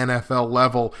at the NFL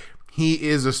level. He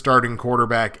is a starting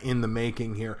quarterback in the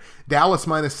making here. Dallas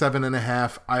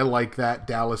 -7.5. I like that.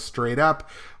 Dallas straight up.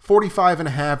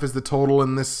 45.5 is the total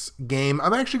in this game.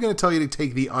 I'm actually going to tell you to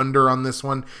take the under on this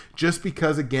one just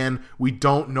because, again, we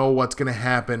don't know what's going to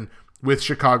happen with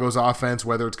Chicago's offense,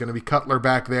 whether it's going to be Cutler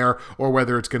back there or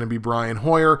whether it's going to be Brian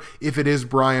Hoyer. If it is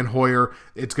Brian Hoyer,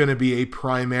 it's going to be a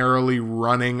primarily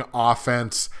running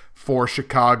offense for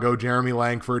Chicago, Jeremy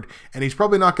Langford, and he's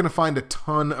probably not going to find a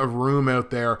ton of room out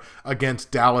there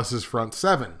against Dallas's front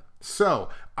seven. So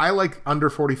I like under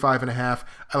 45.5.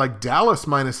 I like Dallas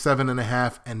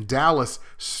 -7.5 and Dallas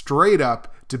straight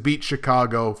up to beat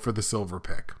Chicago for the silver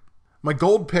pick. My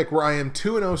gold pick, where I am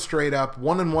 2-0 straight up,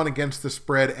 1-1 against the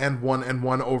spread, and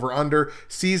 1-1 over under,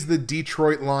 sees the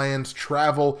Detroit Lions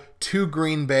travel to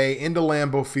Green Bay into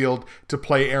Lambeau Field to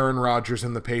play Aaron Rodgers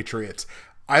and the Patriots.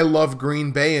 I love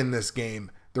Green Bay in this game.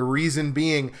 The reason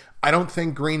being, I don't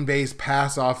think Green Bay's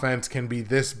pass offense can be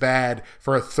this bad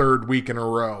for a third week in a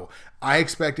row. I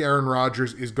expect Aaron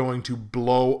Rodgers is going to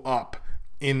blow up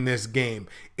in this game.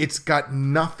 It's got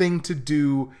nothing to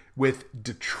do with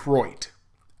Detroit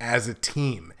as a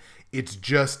team.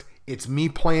 It's me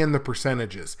playing the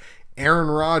percentages. Aaron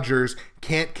Rodgers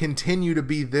can't continue to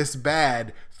be this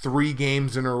bad 3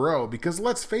 games in a row because,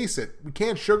 let's face it, we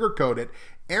can't sugarcoat it.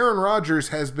 Aaron Rodgers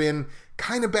has been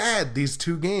kind of bad these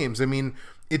 2 games. I mean,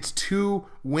 it's 2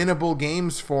 winnable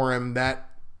games for him that,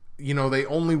 they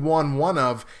only won one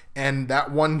of, and that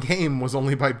one game was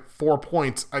only by 4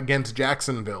 points against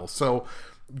Jacksonville. So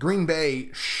Green Bay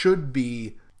should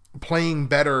be playing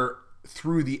better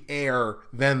through the air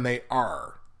than they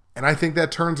are. And I think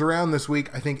that turns around this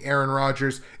week. I think Aaron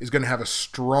Rodgers is going to have a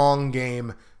strong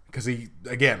game because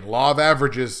law of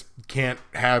averages, can't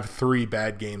have 3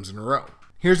 bad games in a row.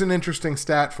 Here's an interesting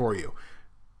stat for you.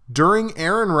 During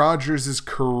Aaron Rodgers'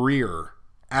 career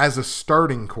as a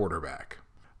starting quarterback,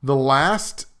 the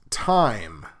last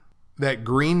time that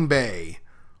Green Bay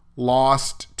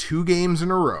lost 2 games in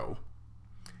a row,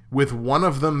 with one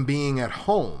of them being at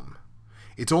home,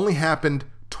 it's only happened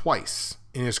twice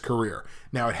in his career.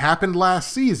 Now, it happened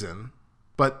last season,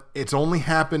 but it's only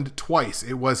happened twice.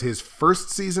 It was his first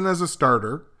season as a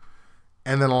starter,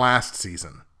 and then last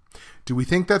season. Do we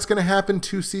think that's going to happen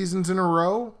 2 seasons in a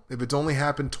row if it's only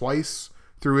happened twice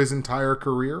through his entire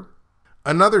career?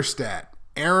 Another stat,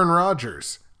 Aaron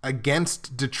Rodgers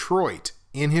against Detroit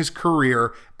in his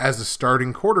career as a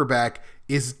starting quarterback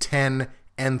is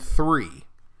 10-3.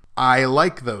 I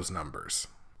like those numbers.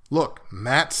 Look,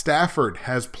 Matt Stafford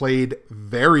has played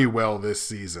very well this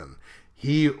season.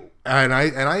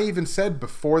 I even said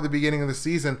before the beginning of the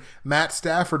season, Matt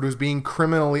Stafford was being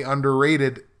criminally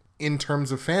underrated in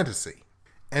terms of fantasy.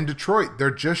 And Detroit,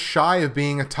 they're just shy of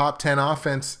being a top 10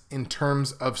 offense in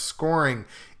terms of scoring.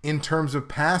 In terms of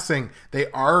passing,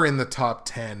 they are in the top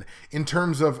 10. In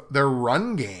terms of their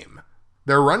run game,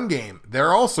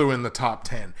 they're also in the top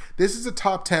 10. This is a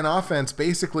top 10 offense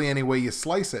basically any way you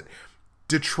slice it.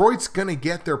 Detroit's going to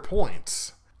get their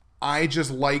points. I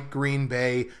just like Green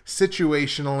Bay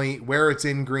situationally, where it's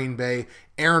in Green Bay.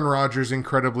 Aaron Rodgers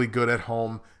incredibly good at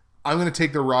home. I'm going to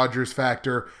take the Rodgers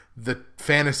factor, the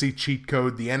fantasy cheat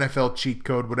code, the NFL cheat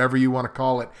code, whatever you want to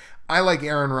call it. I like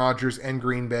Aaron Rodgers and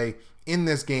Green Bay. In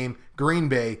this game, Green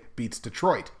Bay beats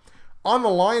Detroit. On the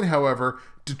line, however,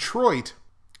 Detroit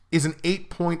is an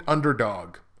 8-point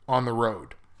underdog on the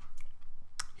road.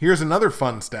 Here's another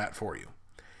fun stat for you.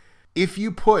 If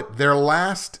you put their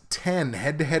last 10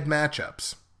 head-to-head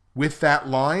matchups with that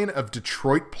line of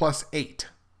Detroit plus 8,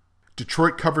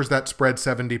 Detroit covers that spread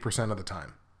 70% of the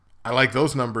time. I like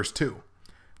those numbers too.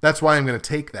 That's why I'm going to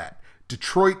take that.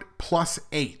 Detroit plus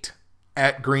 8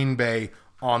 at Green Bay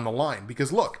on the line.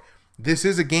 Because look, this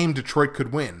is a game Detroit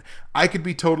could win. I could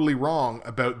be totally wrong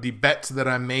about the bets that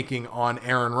I'm making on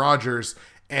Aaron Rodgers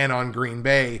and on Green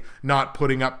Bay not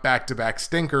putting up back-to-back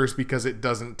stinkers because it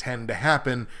doesn't tend to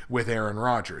happen with Aaron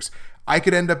Rodgers. I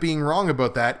could end up being wrong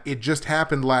about that. It just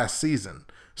happened last season.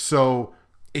 So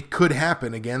it could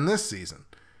happen again this season.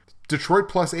 Detroit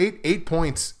plus 8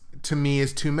 points to me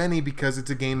is too many because it's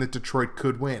a game that Detroit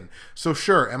could win. So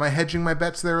sure, am I hedging my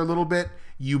bets there a little bit?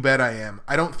 You bet I am.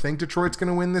 I don't think Detroit's going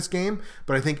to win this game,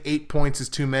 but I think 8 points is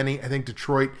too many. I think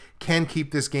Detroit can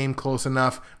keep this game close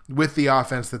enough with the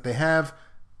offense that they have.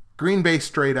 Green Bay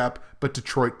straight up, but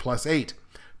Detroit plus 8.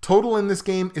 Total in this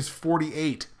game is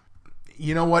 48.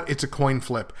 You know what? It's a coin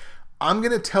flip. I'm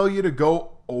going to tell you to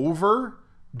go over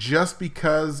just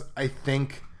because I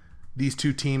think these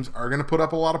two teams are going to put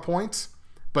up a lot of points,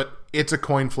 but it's a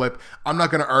coin flip. I'm not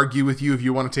going to argue with you if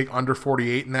you want to take under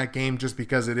 48 in that game just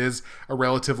because it is a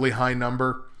relatively high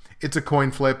number. It's a coin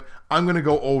flip. I'm going to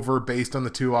go over based on the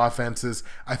two offenses.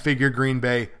 I figure Green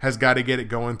Bay has got to get it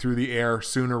going through the air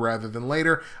sooner rather than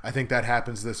later. I think that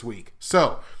happens this week.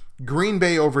 So, Green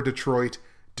Bay over Detroit,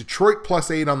 Detroit plus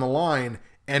 8 on the line,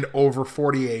 and over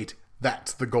 48.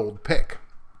 That's the gold pick.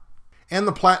 And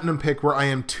the platinum pick where I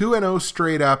am 2-0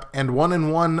 straight up and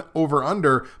 1-1 over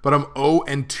under, but I'm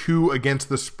 0-2 against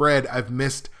the spread. I've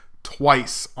missed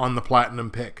twice on the platinum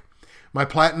pick. My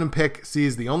platinum pick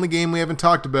sees the only game we haven't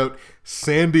talked about,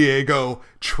 San Diego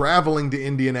traveling to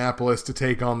Indianapolis to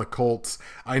take on the Colts.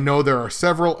 I know there are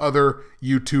several other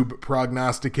YouTube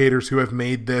prognosticators who have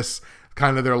made this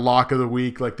kind of their lock of the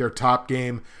week, like their top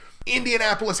game.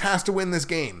 Indianapolis has to win this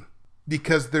game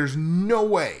because there is no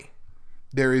way,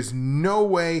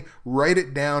 write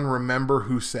it down, remember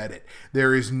who said it.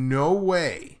 There is no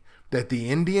way that the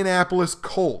Indianapolis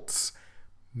Colts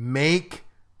make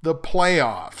the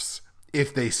playoffs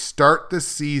if they start the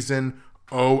season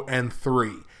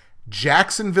 0-3.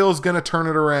 Jacksonville's going to turn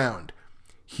it around.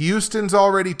 Houston's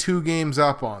already 2 games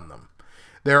up on them.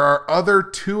 There are other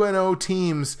 2-0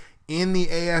 teams in the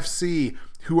AFC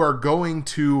who are going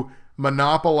to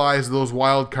monopolize those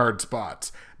wild card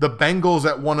spots. The Bengals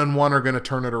at 1-1 are going to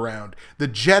turn it around. The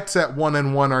Jets at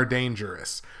 1-1 are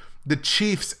dangerous. The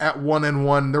Chiefs at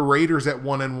 1-1, the Raiders at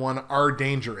 1-1 are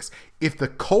dangerous. If the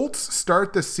Colts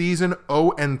start the season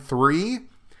 0-3,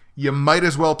 you might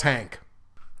as well tank.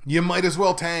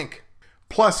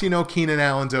 Plus, Keenan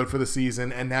Allen's out for the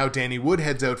season, and now Danny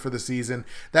Woodhead's out for the season.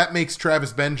 That makes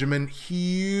Travis Benjamin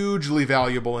hugely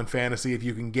valuable in fantasy. If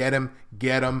you can get him,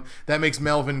 get him. That makes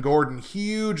Melvin Gordon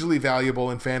hugely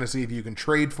valuable in fantasy. If you can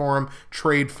trade for him,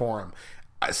 trade for him.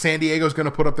 San Diego's going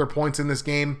to put up their points in this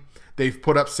game. They've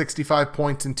put up 65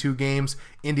 points in 2 games.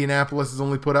 Indianapolis has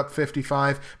only put up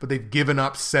 55, but they've given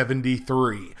up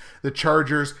 73. The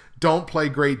Chargers don't play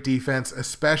great defense,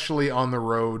 especially on the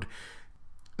road.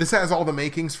 This has all the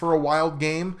makings for a wild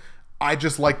game. I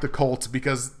just like the Colts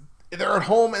because they're at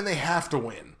home and they have to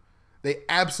win. They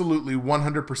absolutely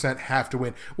 100% have to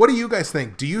win. What do you guys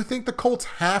think? Do you think the Colts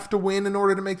have to win in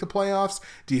order to make the playoffs?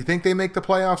 Do you think they make the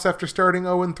playoffs after starting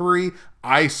 0-3?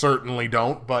 I certainly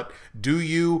don't, but do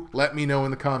you? Let me know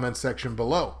in the comments section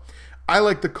below. I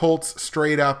like the Colts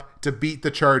straight up to beat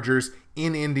the Chargers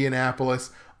in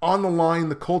Indianapolis. On the line,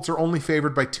 the Colts are only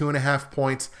favored by 2.5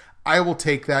 points. I will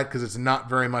take that because it's not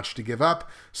very much to give up.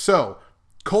 So,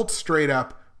 Colts straight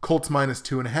up, Colts minus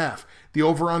 2.5. The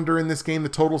over-under in this game, the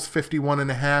total's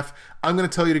 51.5. I'm going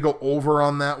to tell you to go over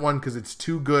on that one because it's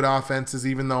 2 good offenses,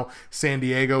 even though San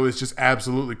Diego is just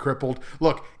absolutely crippled.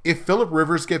 Look, if Phillip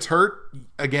Rivers gets hurt,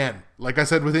 again, like I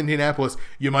said with Indianapolis,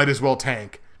 you might as well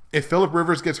tank. If Phillip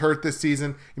Rivers gets hurt this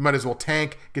season, you might as well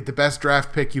tank, get the best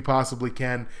draft pick you possibly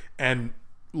can, and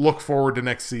look forward to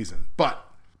next season. But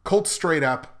Colts straight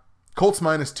up, Colts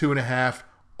minus 2.5,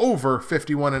 over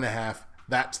 51.5.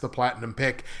 That's the platinum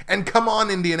pick. And come on,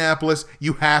 Indianapolis,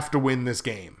 you have to win this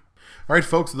game. All right,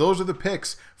 folks, those are the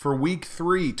picks for Week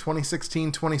 3,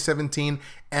 2016-2017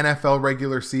 NFL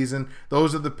regular season.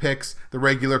 Those are the picks, the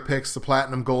regular picks, the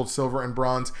platinum, gold, silver, and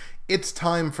bronze. It's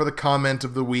time for the comment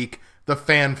of the week, the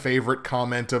fan favorite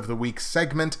comment of the week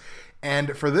segment.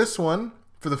 And for this one,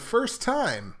 for the first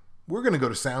time, we're going to go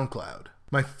to SoundCloud.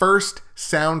 My first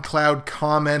SoundCloud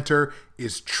commenter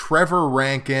is Trevor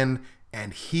Rankin,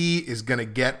 and he is going to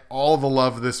get all the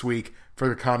love this week for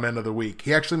the comment of the week.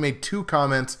 He actually made 2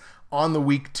 comments on the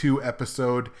Week 2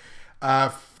 episode.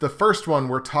 The first one,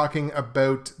 we're talking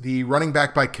about the running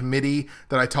back by committee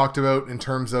that I talked about in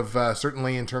terms of,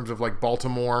 certainly in terms of like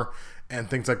Baltimore and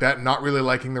things like that, not really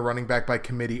liking the running back by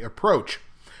committee approach.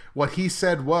 What he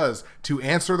said was, to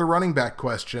answer the running back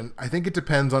question, I think it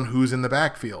depends on who's in the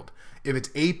backfield. If it's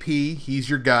AP, he's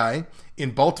your guy.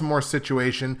 In Baltimore's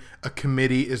situation, a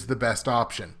committee is the best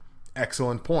option.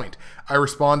 Excellent point. I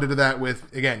responded to that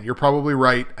with, again, you're probably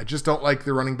right. I just don't like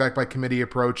the running back by committee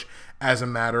approach as a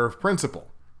matter of principle.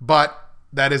 But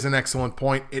that is an excellent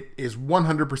point. It is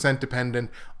 100% dependent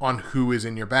on who is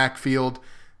in your backfield.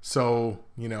 So,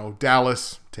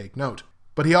 Dallas, take note.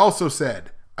 But he also said,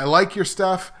 I like your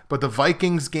stuff, but the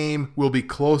Vikings game will be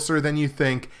closer than you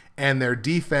think, and their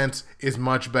defense is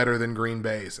much better than Green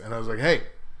Bay's. And I was like, hey,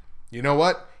 you know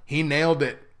what? He nailed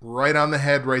it right on the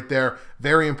head right there.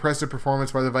 Very impressive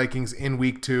performance by the Vikings in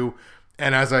Week 2.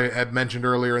 And as I had mentioned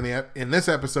earlier in this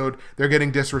episode, they're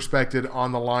getting disrespected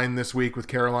on the line this week with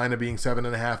Carolina being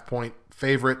 7.5 point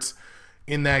favorites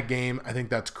in that game. I think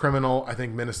that's criminal. I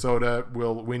think Minnesota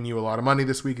will win you a lot of money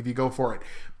this week if you go for it.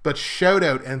 But shout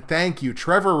out and thank you,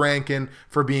 Trevor Rankin,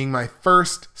 for being my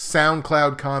first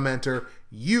SoundCloud commenter.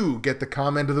 You get the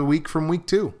comment of the week from Week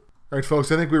 2. All right,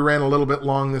 folks, I think we ran a little bit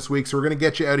long this week, so we're going to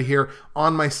get you out of here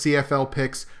on my CFL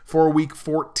picks for Week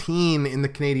 14 in the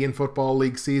Canadian Football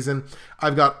League season.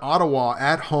 I've got Ottawa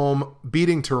at home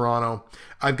beating Toronto.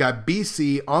 I've got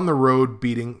BC on the road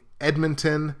beating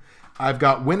Edmonton. I've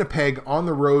got Winnipeg on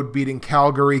the road beating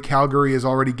Calgary. Calgary is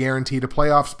already guaranteed a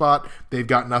playoff spot. They've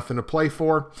got nothing to play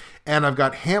for. And I've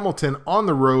got Hamilton on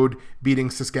the road beating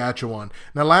Saskatchewan.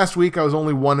 Now, last week I was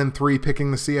only 1-3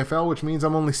 picking the CFL, which means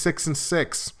I'm only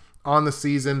 6-6 on the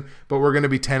season, but we're going to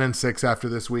be 10-6 after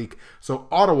this week. So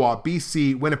Ottawa,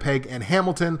 BC, Winnipeg, and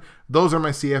Hamilton, those are my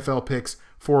CFL picks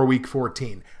for Week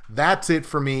 14. That's it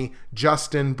for me,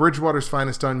 Justin, Bridgewater's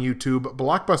Finest on YouTube,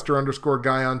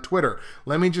 Blockbuster_guy on Twitter.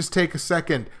 Let me just take a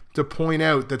second to point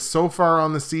out that so far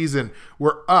on the season,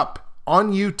 we're up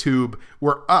on YouTube,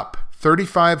 we're up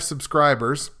 35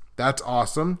 subscribers. That's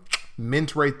awesome.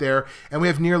 Mint right there. And we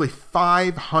have nearly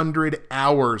 500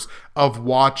 hours of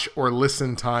watch or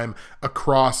listen time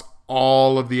across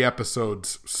all of the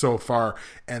episodes so far.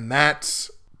 And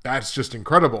that's just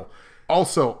incredible.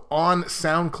 Also, on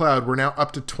SoundCloud, we're now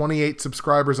up to 28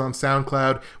 subscribers on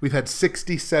SoundCloud. We've had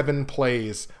 67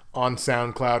 plays on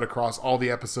SoundCloud across all the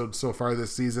episodes so far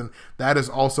this season. That is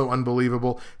also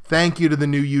unbelievable. Thank you to the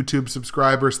new YouTube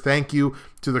subscribers. Thank you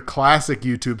to the classic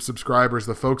YouTube subscribers,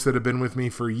 the folks that have been with me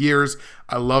for years.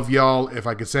 I love y'all. If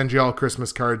I could send y'all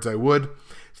Christmas cards, I would.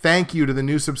 Thank you to the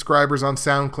new subscribers on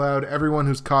SoundCloud, everyone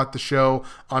who's caught the show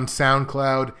on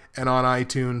SoundCloud and on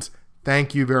iTunes.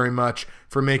 Thank you very much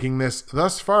for making this,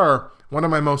 thus far, one of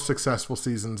my most successful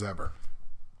seasons ever.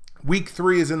 Week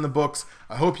 3 is in the books.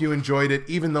 I hope you enjoyed it,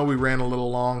 even though we ran a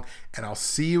little long, and I'll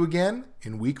see you again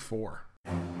in Week 4.